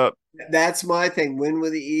going to put up That's my thing. Win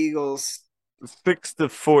with the Eagles. 6 to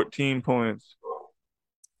 14 points.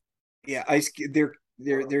 Yeah,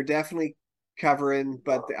 they're definitely covering,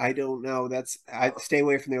 but I don't know. I stay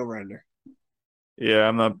away from the over under. Yeah,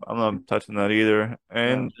 I'm not touching that either. No.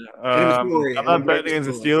 And And I'm sorry, I'm and I'm not very betting against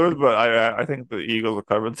the sorry. Steelers, but I think the Eagles will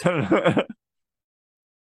cover them.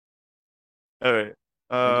 All right.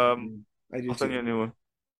 I do Um, too. I do I'll send too. you a new one.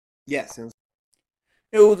 Yes.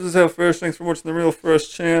 Hey, we'll just have first. Thanks for watching the Real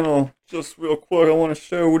First channel. Just real quick, I want to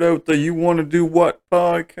shout out the You Want to Do What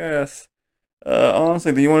podcast.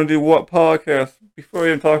 Honestly, the You Want to Do What podcast. Before I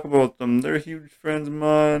even talk about them, they're huge friends of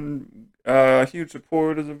mine, huge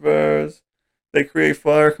supporters of ours. They create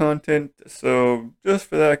fire content, so just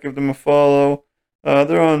for that, give them a follow.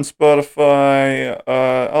 They're on Spotify,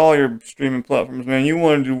 all your streaming platforms, man. You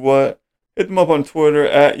Want to Do What? Hit them up on Twitter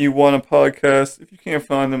at You Want a Podcast. If you can't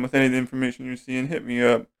find them with any of the information you're seeing, hit me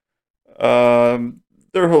up.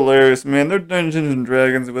 They're hilarious, man. They're Dungeons and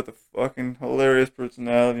Dragons with a fucking hilarious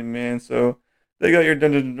personality, man. So they got your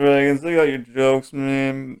Dungeons and Dragons, they got your jokes,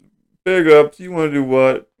 man. Big ups. You want to do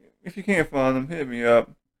what? If you can't find them, hit me up.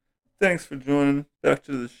 Thanks for joining. Back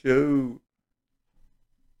to the show.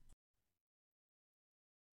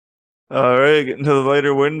 All right, getting to the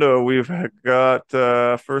later window. We've got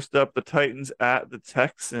first up the Titans at the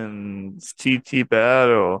Texans. TT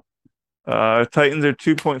battle. Titans are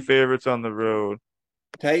 2-point favorites on the road.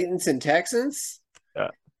 Titans and Texans. Yeah.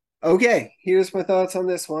 Okay, here's my thoughts on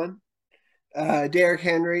this one. Derrick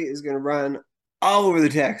Henry is going to run all over the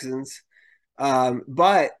Texans.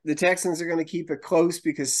 But the Texans are going to keep it close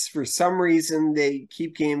because for some reason they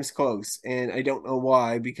keep games close, and I don't know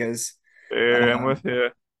why. Because Hey, I'm with you.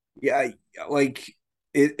 yeah, like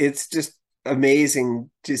it's just amazing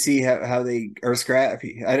to see how they are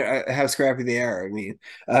scrappy. How scrappy they are. I mean,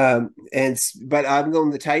 but I'm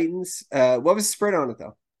going the Titans. What was the spread on it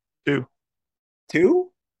though? 2. 2?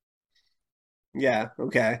 Yeah,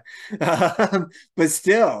 okay. But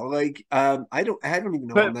still, like, I don't even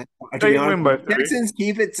know on But that. To be they honest, win by 3. Texans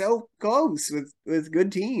keep it so close with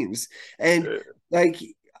good teams, and like,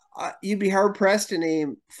 you'd be hard pressed to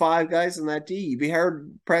name 5 guys on that D. You'd be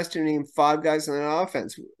hard pressed to name 5 guys on that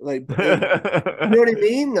offense. Like, you know what I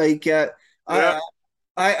mean? Like, Yeah.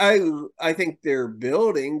 I, I think they're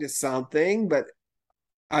building to something, but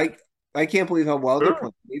I I can't believe how well they're Sure.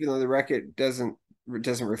 playing, even though the record doesn't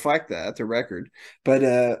reflect that, the record. But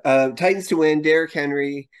Titans to win, Derrick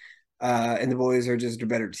Henry and the boys are just a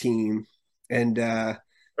better team. And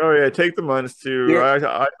Oh yeah, take the -2. they're I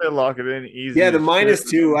say lock it in yeah, easy the as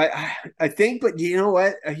shit. -2. I think, but you know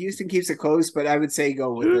what? Houston keeps it close, but I would say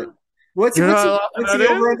go with it. What's You're what's not locking what's that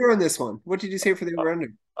the in? over under on this one? What did you say for the over under?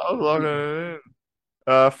 I was locking it in.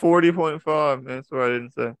 40.5. That's what I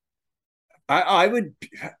didn't say. I would,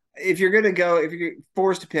 if you're gonna go, if you're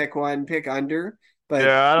forced to pick one, pick under, but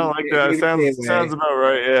Yeah, I don't like that. It maybe stay sounds away. about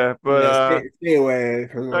right. Yeah, but Yeah, stay away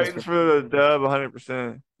for the most Titans part. for the dub,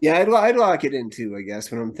 100%. Yeah, I'd lock it in too, I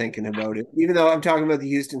guess, when I'm thinking about it. Even though I'm talking about the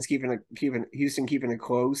Houston keeping it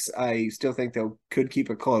close, I still think they could keep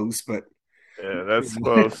it close, but Yeah, that's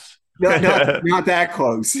close. not that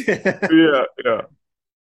close. Yeah, yeah.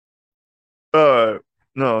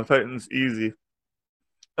 No, Titans easy.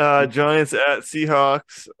 Giants at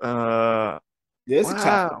Seahawks. It is a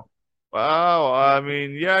tough one. Wow. Wow. I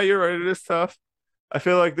mean, yeah, you're right. It is tough. I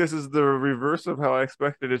feel like this is the reverse of how I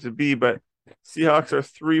expected it to be, but Seahawks are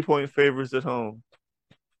 3-point favorites at home.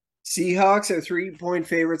 Seahawks are 3-point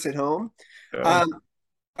favorites at home. Yeah.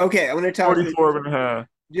 Okay, I'm going to talk 44.5.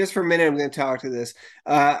 just for a minute. I'm going to talk to this.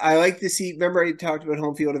 I like to see. Remember, I talked about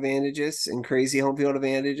home field advantages and crazy home field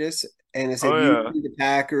advantages, and I said Oh yeah. usually the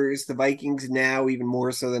Packers, the Vikings now even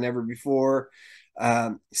more so than ever before.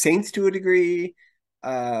 Saints to a degree,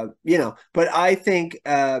 but I think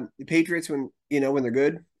the Patriots when they're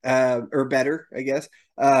good or better, I guess.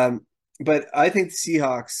 But I think the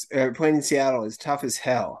Seahawks playing in Seattle is tough as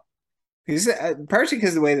hell. Because partially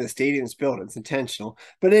because of the way the stadium's built, it's intentional.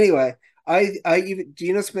 But anyway, I even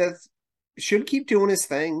Geno Smith should keep doing his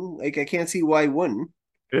thing. Like I can't see why he wouldn't.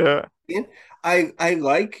 Yeah. I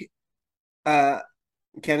like uh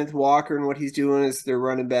Kenneth Walker and what he's doing as their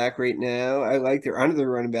running back right now. I like their under the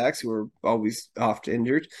running backs who are always oft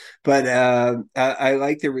injured, but I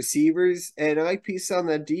like their receivers and I like pieces on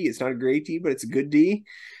that D. It's not a great D, but it's a good D,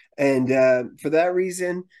 and for that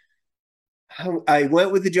reason, I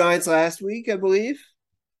went with the Giants last week, I believe.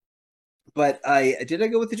 But I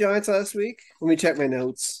go with the Giants last week. Let me check my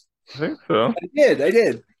notes. I think so. I did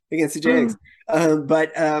against the Jags.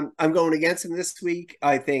 But I'm going against them this week.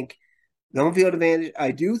 I think the home field advantage.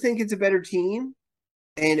 I do think it's a better team,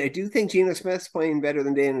 and I do think Geno Smith's playing better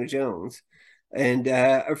than Daniel Jones. And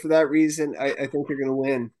for that reason, I think they're going to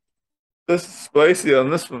win. This is spicy on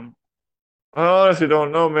this one. I honestly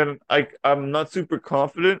don't know, man. I'm not super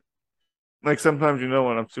confident Like sometimes you know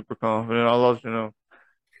when I'm super confident. I'll let you know.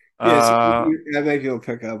 Yes, Uh, I might be able to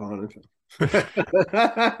pick up on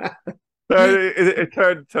it. it's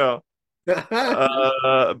hard to tell.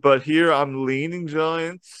 But here I'm leaning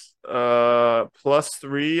Giants.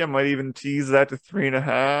 +3. I might even tease that to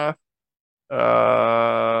 3.5.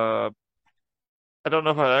 I don't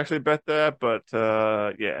know if I'd actually bet that, but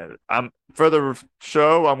yeah, I'm for the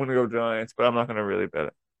show. I'm gonna go Giants, but I'm not gonna really bet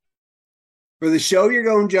it. For the show, you're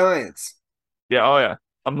going Giants. Yeah, oh yeah,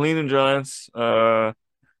 I'm leaning Giants.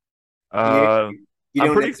 You, Uh, you I'm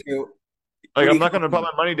don't pretty necessarily. like What do I'm you not call gonna put it?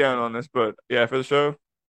 my money down on this, but yeah, for the show,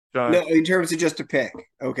 No, Giants. in terms of just a pick.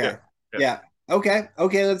 Yeah, Okay. yeah. Yeah. Okay.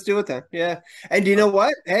 Okay. Let's do it then. Yeah. And do you Uh, know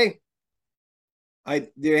what? Hey,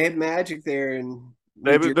 they had Magic there in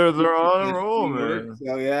New Maybe Jersey, they're on a roll, New York. man.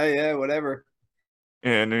 So yeah, yeah, whatever.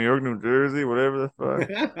 Yeah, New York, New Jersey, whatever the fuck.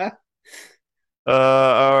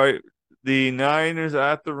 All right. The Niners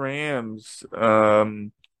at the Rams.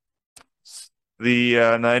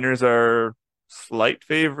 The Niners are slight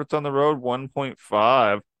favorites on the road,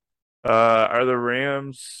 1.5. Are the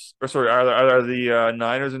Rams, or sorry, are the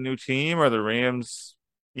Niners a new team? Are the Rams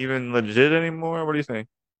even legit anymore? What do you think?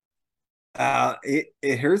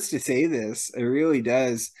 It hurts to say this. It really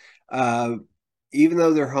does. Uh, Even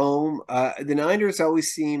though they're home, the Niners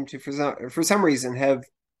always seem to, for some reason, have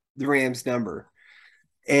the Rams number.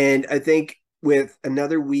 And I think with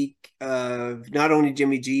another week of not only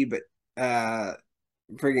Jimmy G but uh,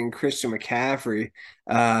 friggin' Christian McCaffrey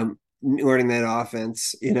running that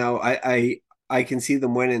offense, I can see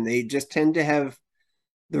them winning. They just tend to have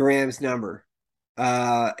the Rams number,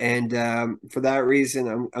 and for that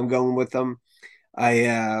reason, I'm going with them.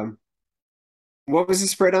 I What was the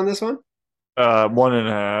spread on this one?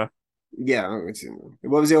 1.5, Yeah,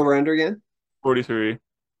 what was the over under again? 43.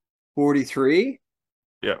 43.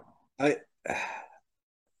 Yeah. I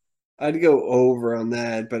I'd go over on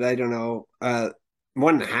that, but I don't know.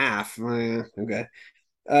 1.5. Okay.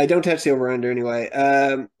 Don't touch the over under anyway.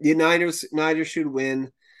 The Niners should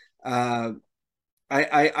win. Uh,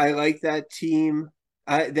 I like that team.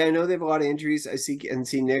 I know they have a lot of injuries. I see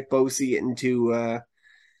Nick Bosa getting to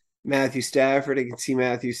Matthew Stafford. I can see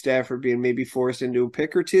Matthew Stafford being maybe forced into a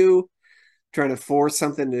pick or two, trying to force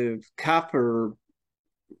something to Cup or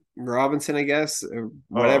Robinson, I guess, or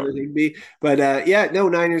whatever Oh, it would be. But yeah, no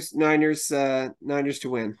Niners to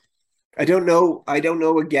win. I don't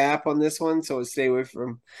know a gap on this one, so I'll stay away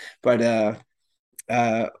from. But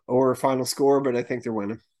or a final score, but I think they're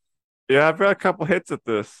winning. yeah. I've got a couple hits at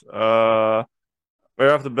this. Right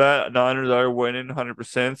off the bat, Niners are winning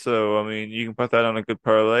 100%. So I mean, you can put that on a good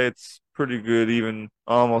parlay. It's pretty good, even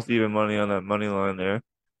almost even money on that money line there.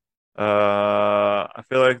 I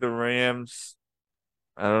feel like the Rams,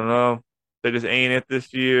 I don't know, they just ain't it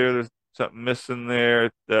this year. There's something missing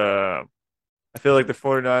there. I feel like the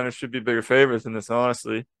 49ers should be bigger favorites in this,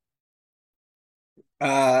 honestly.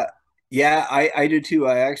 Uh, yeah, I do too.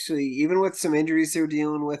 I actually, even with some injuries they're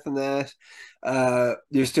dealing with and that,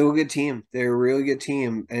 they're still a good team. They're a really good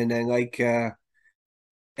team, and I like.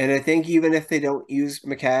 And I think even if they don't use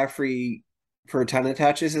McCaffrey for a ton of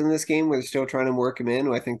touches in this game, we're still trying to work him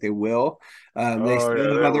in. I think they will. Oh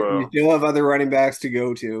yeah, they They will. still have other running backs to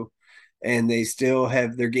go to, and they still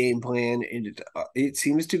have their game plan. And it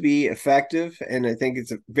seems to be effective, and I think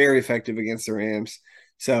it's very effective against the Rams.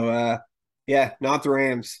 So, yeah, not the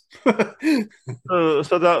Rams. That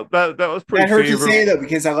So that was pretty hurts to say favorable. though,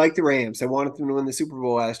 because I like the Rams. I wanted them to win the Super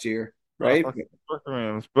Bowl last year, right? Fuck the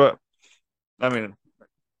Rams, but I mean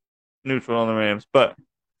neutral on the Rams, but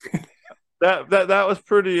that was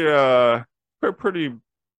pretty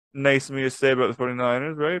nice of me to say about the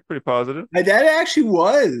 49ers, right? Pretty positive. That actually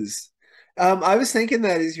was. I was thinking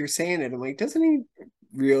that as you're saying it, I'm like, doesn't he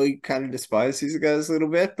really kind of despise these guys a little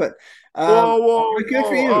bit? Whoa, whoa, But good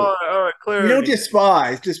for whoa! you. All right, You don't clarity.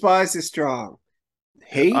 despise. Despise is strong.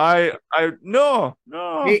 Hate, No,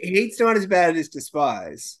 no. hate's not as bad as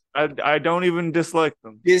despise. I don't even dislike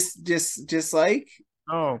them. Just like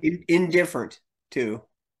No, indifferent too.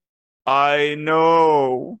 I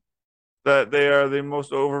know that they are the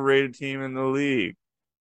most overrated team in the league,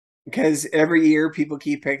 Because every year people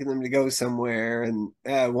keep picking them to go somewhere, and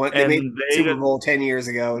they made and Super Bowl 10 years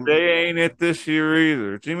ago, and they ain't it this year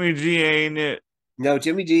either. Jimmy G ain't it. no,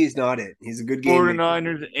 Jimmy G is not it. He's a good game maker.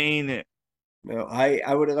 49ers ain't it. No,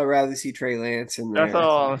 I would have rather see Trey Lance in That's there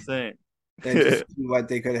all I'm saying. and just see what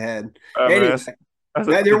they could have had. I mean, Anyway, that's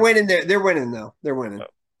they're winning. They're winning though. They're winning.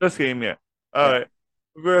 this game, yeah. All Yeah. right.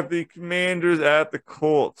 We got the Commanders at the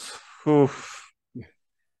Colts. Oof.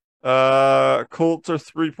 Colts are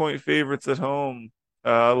 3-point favorites at home.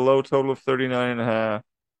 Low total of 39.5.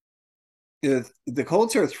 The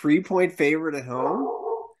Colts are a 3-point favorite at home,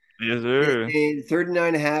 Yes, sir. and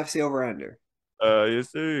 39.5 over under.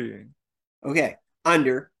 Yes, sir. Okay,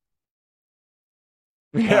 under.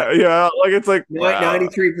 Uh, Yeah, yeah. Like it's like wow.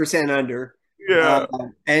 93% under. Yeah.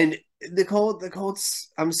 And the Colts.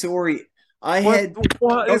 I'm sorry. I What had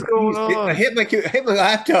what oh is going geez, I on? hit my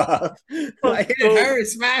laptop. I What's hit it going hard,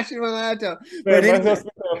 smashing my laptop. But Man, my anyway, house is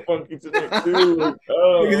kind of funky tonight too. Like, I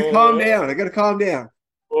don't I gotta know, calm man. down. I gotta calm down.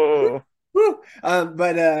 Whoa. Woo.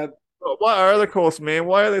 But Why are the Colts, man?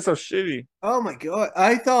 Why are they so shitty? oh my god,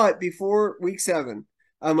 I thought before week 7,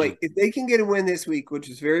 I'm like, if they can get a win this week, which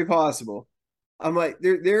is very possible, I'm like,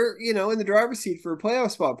 they're in the driver's seat for a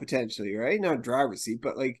playoff spot potentially, right? Not driver's seat,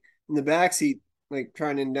 but like in the back seat, like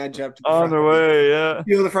trying to nudge up to the On front, their way, yeah.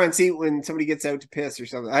 the front seat when somebody gets out to piss or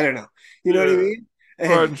something. I don't know. You know what I Yeah. mean? And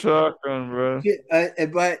Riding shotgun, bro.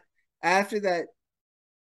 but after that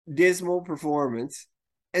dismal performance,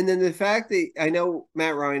 and then the fact that I know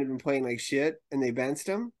Matt Ryan had been playing like shit and they benched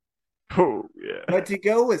him, Oh, yeah. but to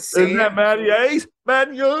go with Isn't that Sam, Matty Ice?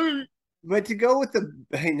 Matty Ice! but to go with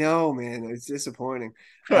I know, man, it's disappointing.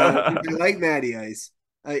 I like Matty Ice.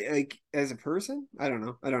 I like as a person. I don't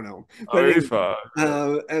know. But Oh, he's anyway,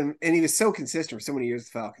 fine. and he was so consistent for so many years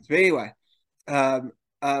with the Falcons. But anyway,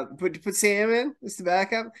 but to put Sam in as the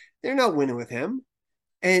backup, they're not winning with him.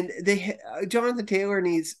 And Jonathan Taylor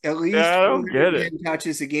needs at least Yeah, I don't get it. 410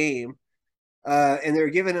 touches a game, and they're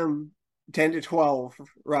giving him 10 to 12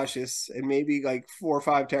 rushes and maybe like 4 or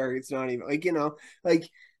 5 targets. Not even like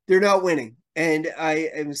they're not winning. And I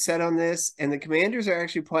am set on this. And the Commanders are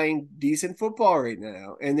actually playing decent football right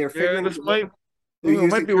now, and they're Yeah, figuring this might, they're might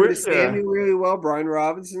using be weird Curtis there. Samuel really well. Brian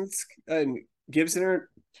Robinson's and Gibson are,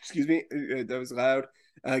 excuse me, that was loud.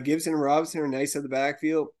 Gibson and Robinson are nice at the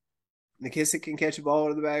backfield. McKissick can catch a ball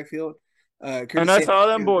out of the backfield. And Curtis I Samuel saw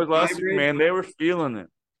them is boys a last week, hybrid, man. They were feeling it.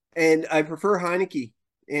 and I prefer Heineke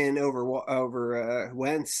in over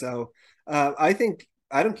Wentz. So I think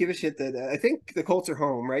I don't give a shit that I think the Colts are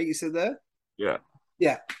home, right? You said that, Yeah.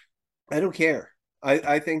 yeah. I don't care.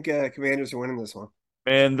 I think Commanders are winning this one.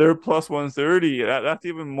 And they're plus 130. That's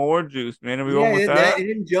even more juice, man. Are we Yeah, going with that that? it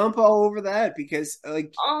didn't jump all over that because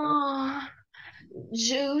like Oh,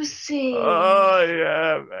 juicy. Oh,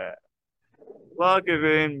 yeah, man. Lock it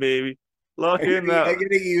in, baby. Lock in I that. gotta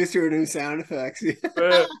get used to new sound effects.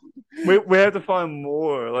 uh, we have to find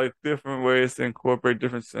more, like different ways to incorporate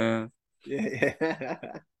different sounds. Yeah,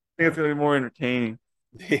 I think it's gonna be more entertaining.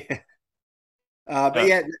 yeah. But Uh,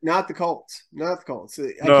 yeah, not the Colts. Not the Colts.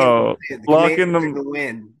 I can't no, say it. The lock Commanders in are them. going to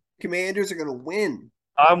win. Commanders are going to win.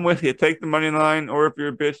 I'm with you. Take the money line, or if you're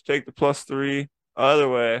a bitch, take the +3. Either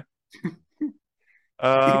way.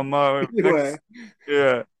 Anyway, Next,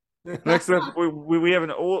 yeah. Next up, we have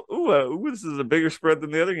an this is a bigger spread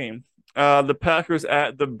than the other game. The Packers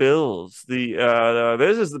at the Bills.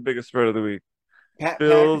 This is the biggest spread of the week. Packers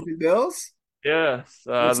Bills, and Bills. yes.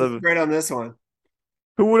 What's the The spread on this one?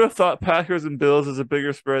 Who would have thought Packers and Bills is a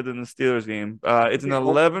bigger spread than the Steelers game? Oh, It's an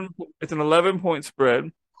 11-point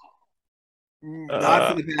spread. not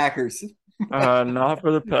for Uh, the Packers. Not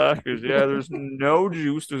for the Packers. Yeah, there's no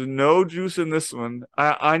juice. There's no juice in this one.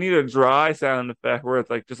 I need a dry sound effect where it's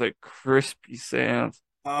like just like crispy sounds.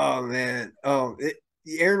 Oh man.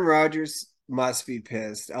 Aaron Rodgers must be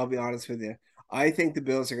pissed. I'll be honest with you. I think the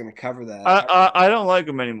Bills are going to cover that. I don't like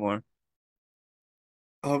them anymore.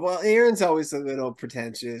 Oh well, Aaron's always a little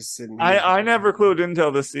pretentious, and I never clued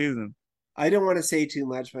until this season. I don't want to say too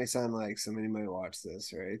much. My son likes him, and he might watch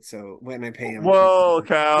this, right? So Well, when I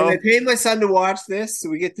Cal, pay my son to watch this, so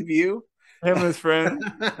we get the view. him and his friend.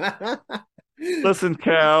 Listen,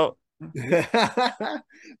 Cal, but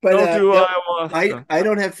don't do no, ayahuasca. I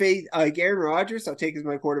don't have faith. Aaron Rodgers, I'll take as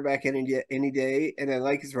my quarterback any day, and I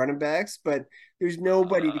like his running backs, but there's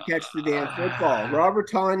nobody to catch the damn football. Robert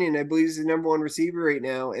Tonyan, I believe, is the number one receiver right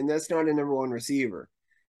now, and that's not a number one receiver.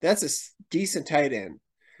 That's a decent tight end.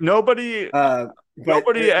 Nobody, But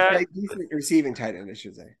nobody at. decent receiving tight end, I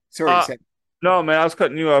should say. Uh, Sorry. no, man, I was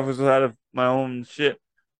cutting you off. It was out of my own shit.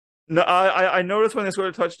 No, I noticed when they scored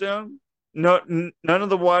a touchdown, none of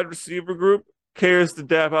the wide receiver group cares to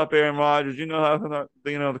dap up Aaron Rodgers. You know how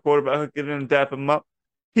the quarterback would get in and dap him up.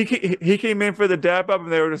 He came in for the dap up,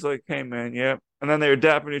 and they were just like, "Hey, man, yeah." And then they were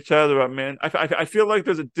dapping each other up, man. I feel like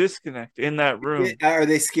there's a disconnect in that room. Are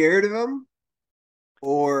they scared of him,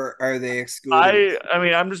 or are they excluding? I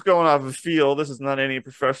mean, I'm just going off of feel. This is not any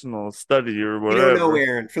professional study or We don't know whatever.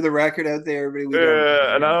 Aaron. For the record out there, everybody, we don't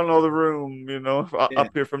Yeah, and I know. don't know the room, Yeah.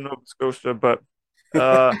 up here from Nova Scotia, but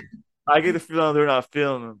I get the feeling they're not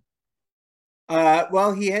feeling him.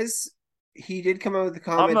 Well, he did come out with the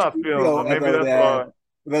I'm comment 2 not weeks feeling ago them. Maybe that's why.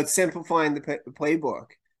 about simplifying the playbook.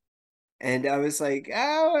 and I was like,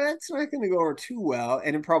 oh, that's not going to go over too well,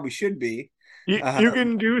 and it probably should be. You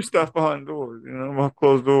can do stuff behind doors, behind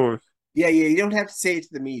closed doors. Yeah, yeah, you don't have to say it to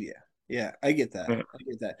the media. Yeah, I get that. Yeah. I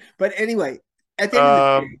get that. But anyway, at the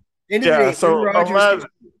Um, end of the yeah. day, Aaron So Rodgers gets 11.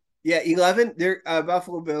 yeah, 11. They're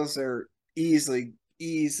Buffalo Bills are easily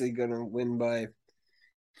gonna win by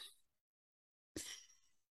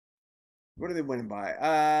what are they winning by?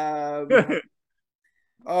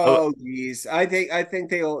 Oh geez. I think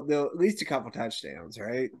they'll at least a couple touchdowns,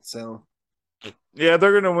 right? So Yeah,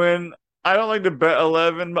 they're gonna win. I don't like to bet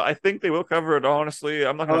 11, but I think they will cover it. Honestly,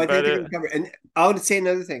 I'm not oh, gonna I think bet they're it. gonna cover. And I would say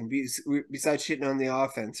another thing, besides shitting on the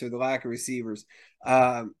offense or the lack of receivers,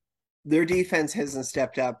 um, their defense hasn't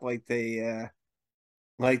stepped up like they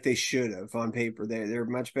should have on paper. They're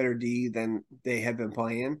much better D than they have been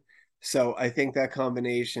playing. So I think that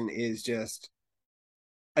combination is just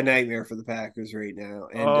a nightmare for the Packers right now.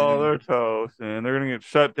 And Oh, they're toast, man. They're gonna get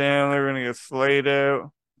shut down. They're gonna get slayed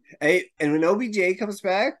out. hey, and when OBJ comes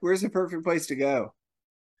back, where's the perfect place to go?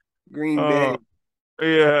 Green Oh, Bay.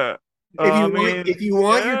 yeah. I mean, If you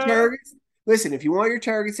want your yeah. targets, listen, if you want your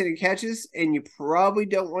targets and your catches, and you probably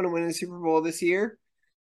don't want to win a Super Bowl this year,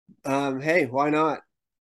 hey, why not?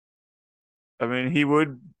 I mean,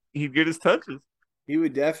 he'd get his touches. He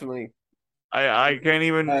would definitely. I can't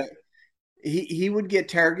even Uh, he would get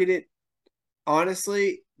targeted.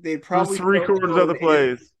 Honestly, they'd do probably three throw it quarters to of him, the and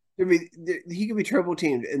plays. he could be triple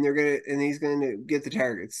teamed, and he's gonna get the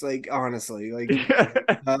targets. Like honestly, like Yeah.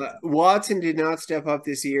 Watson did not step up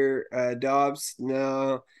this year. Dobbs,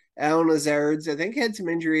 no. Alan Lazard's, I think, had some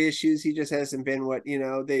injury issues. He just hasn't been what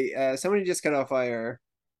they. Somebody just got off IR.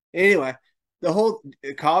 Anyway, the whole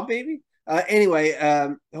Cobb baby. Anyway,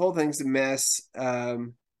 the whole thing's a mess.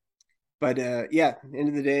 But yeah, end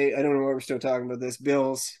of the day, I don't know why we're still talking about this.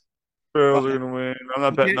 Bills, Bills but are gonna win. I'm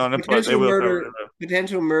not betting on it, but they potential will cover murder, it.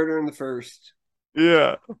 potential murder in the first.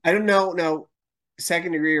 Yeah. I don't know. No,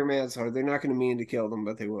 second degree or manslaughter. They're not going to mean to kill them,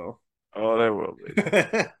 but they will. Oh, they will be.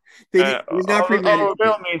 It was not They premeditated.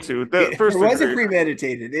 don't need to. The Or first was it degree.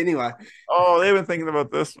 premeditated? Anyway, Oh, they've been thinking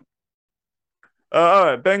about this. All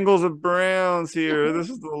right, Bengals at Browns here. This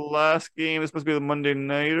is the last game. This must be the Monday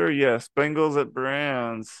nighter. Yes, Bengals at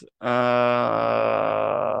Browns.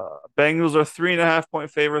 Bengals are 3.5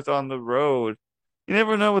 point favorites on the road. You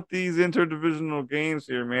never know with these interdivisional games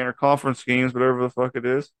here, man, or conference games, whatever the fuck it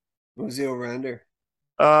is. what was the over under?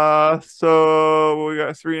 So we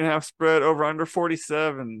got 3.5 spread over under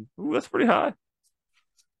 47. Ooh, that's pretty high.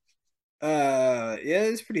 Yeah,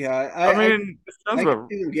 it's pretty high. I mean, it sounds I can about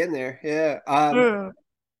see them getting there. Yeah. yeah.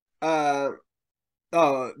 Uh.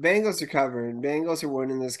 Oh, Bengals are covering. Bengals are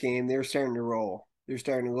winning this game. They're starting to roll. They're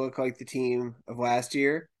starting to look like the team of last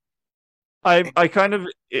year. I kind of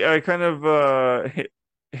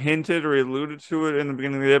hinted or alluded to it in the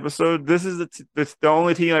beginning of the episode. This the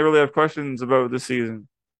only team I really have questions about this season.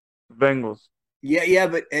 The Bengals. Yeah, yeah,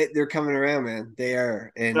 but they're coming around, man. They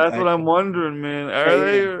are, and That's what I'm wondering, man. yeah, Are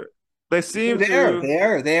yeah. they? They seem They are, to. they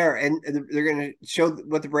are, they are, and they're going to show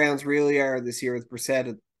what the Browns really are this year with Brissett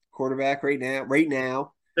at quarterback right now. Right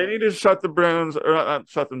now, They need to shut the Browns, or not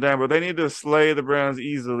shut them down, but they need to slay the Browns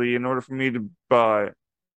easily in order for me to buy.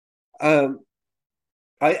 um,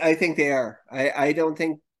 I think they are. I don't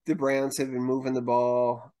think the Browns have been moving the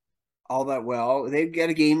ball all that well. They've got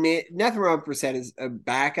a game man. Nothing wrong with Brissett as a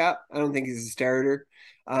backup. I don't think he's a starter.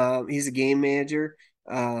 He's a game manager.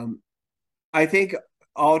 I think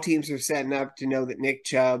all teams are setting up to know that Nick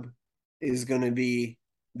Chubb is going to be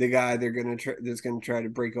the guy that's going to try to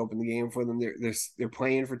break open the game for them. They're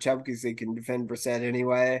playing for Chubb because they can defend Brissett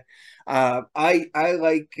anyway. I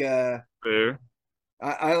like Fair.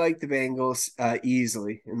 I like the Bengals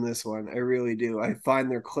easily in this one. I really do. I find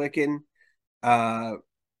they're clicking. Uh,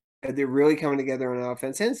 they're really coming together on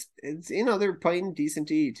offense. And it's they're playing decent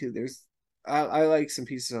D too. I like some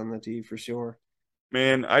pieces on the D for sure.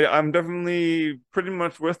 Man, I'm definitely pretty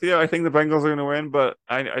much with you. I think the Bengals are going to win, but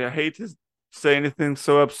I hate to say anything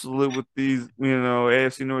so absolute with these,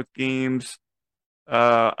 AFC North games.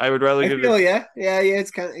 I would rather I give it. feel yeah.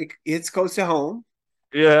 It's close to home.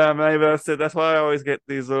 Yeah, maybe that's it. That's why I always get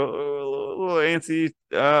these little antsy.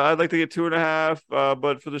 I'd like to get 2.5,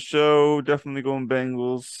 but for the show, definitely going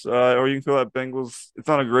Bengals. Or you can throw that Bengals. It's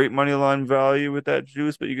not a great money line value with that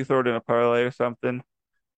juice, but you can throw it in a parlay or something.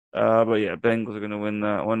 But yeah, Bengals are gonna win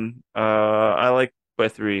that one. I like by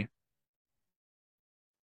 3.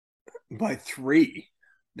 By 3.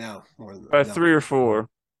 No, more than By no. 3 or 4.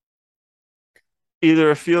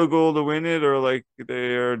 Either a field goal to win it, or like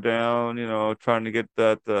they are down, trying to get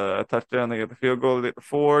that touchdown. They get the field goal, they get the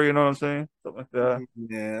 4. You know what I'm saying? Something like that.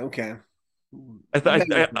 Yeah, okay. You got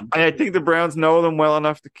your I think the Browns know them well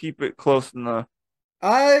enough to keep it close enough.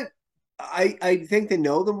 I I think they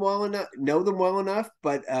know them well enough,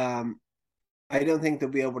 but I don't think they'll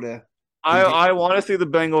be able to contain. I want to see the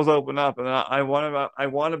Bengals open up, and I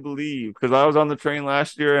want to believe because I was on the train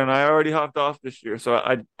last year and I already hopped off this year, so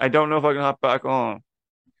I don't know if I can hop back on.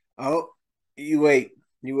 Oh, you wait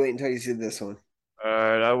until you see this one. All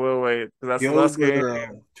right, I will wait because that's the Joe last game.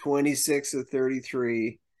 Burrow, 26 of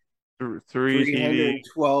 33, Three TD.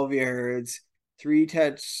 312 yards, three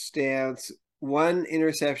touchdowns, one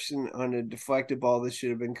interception on a deflected ball that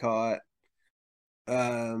should have been caught.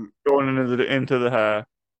 Um, Going into the half.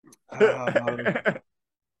 uh,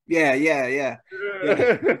 yeah.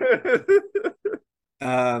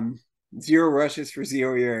 Um, zero rushes for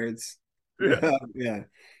 0 yards. Yeah. Yeah.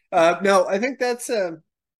 No, I think that's going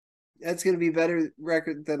to be a better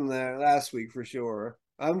record than last week for sure.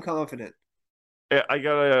 I'm confident. Yeah, I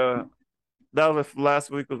gotta. That was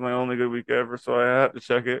last week was my only good week ever, so I have to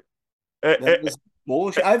check it. That was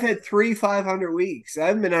bullshit. I've had three 500 weeks. I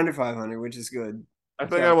haven't been under 500, which is good. I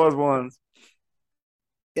think I So was once.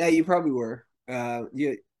 yeah, you probably were. I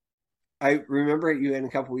remember you in a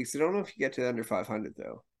couple weeks. I don't know if you get to under 500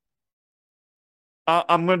 though.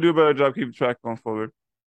 I'm gonna do a better job keeping track going forward.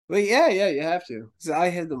 But yeah, you have to. So I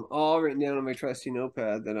had them all written down on my trusty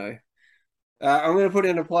notepad. Then I'm gonna put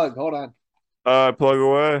in a plug. Hold on. Plug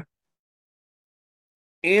away.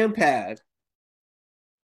 Ampad.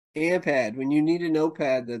 Ampad. When you need a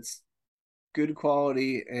notepad that's good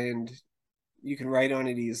quality and you can write on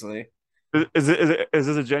it easily. Is this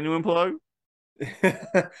a genuine plug?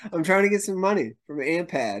 I'm trying to get some money from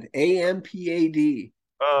Ampad. AMPAD.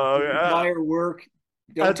 Oh yeah. Wire work.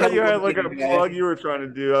 I Don't tell thought me you had what like to a do, plug you were trying to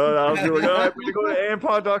do. I was like, oh, I have to go to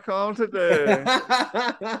ampod.com today.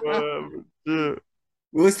 Yeah.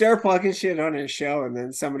 We'll start plugging shit on his show, and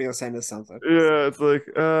then somebody will send us something. Yeah, it's like,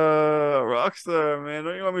 Rockstar, man.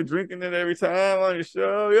 Don't you want me drinking it every time on your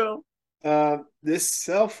show, yo? This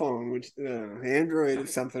cell phone, which Android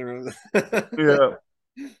is something or other.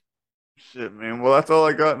 Yeah. Shit, man. Well, that's all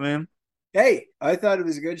I got, man. Hey, I thought it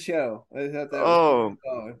was a good show. I thought that was Oh,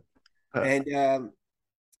 solid. I And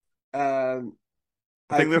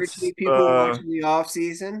I think that's appreciate people watching the off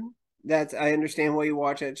season. I understand why you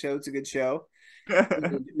watch that show. It's a good show.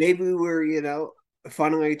 And maybe we're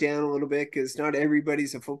funneling it down a little bit because not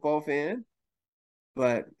everybody's a football fan,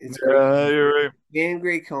 but it's great. yeah, you're right. And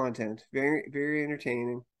great content. Very, very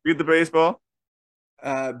entertaining. Read the baseball.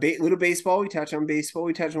 Little baseball. We touch on baseball.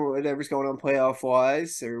 We touch on whatever's going on playoff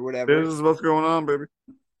wise or whatever. This is what's going on, baby.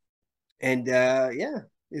 And yeah,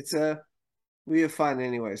 it's we have fun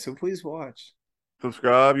anyway. So please watch.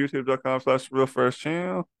 Subscribe, youtube.com/real first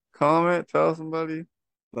channel. Comment, tell somebody.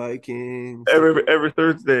 Vikings Every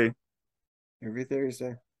Thursday. every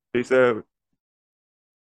Thursday. Peace out.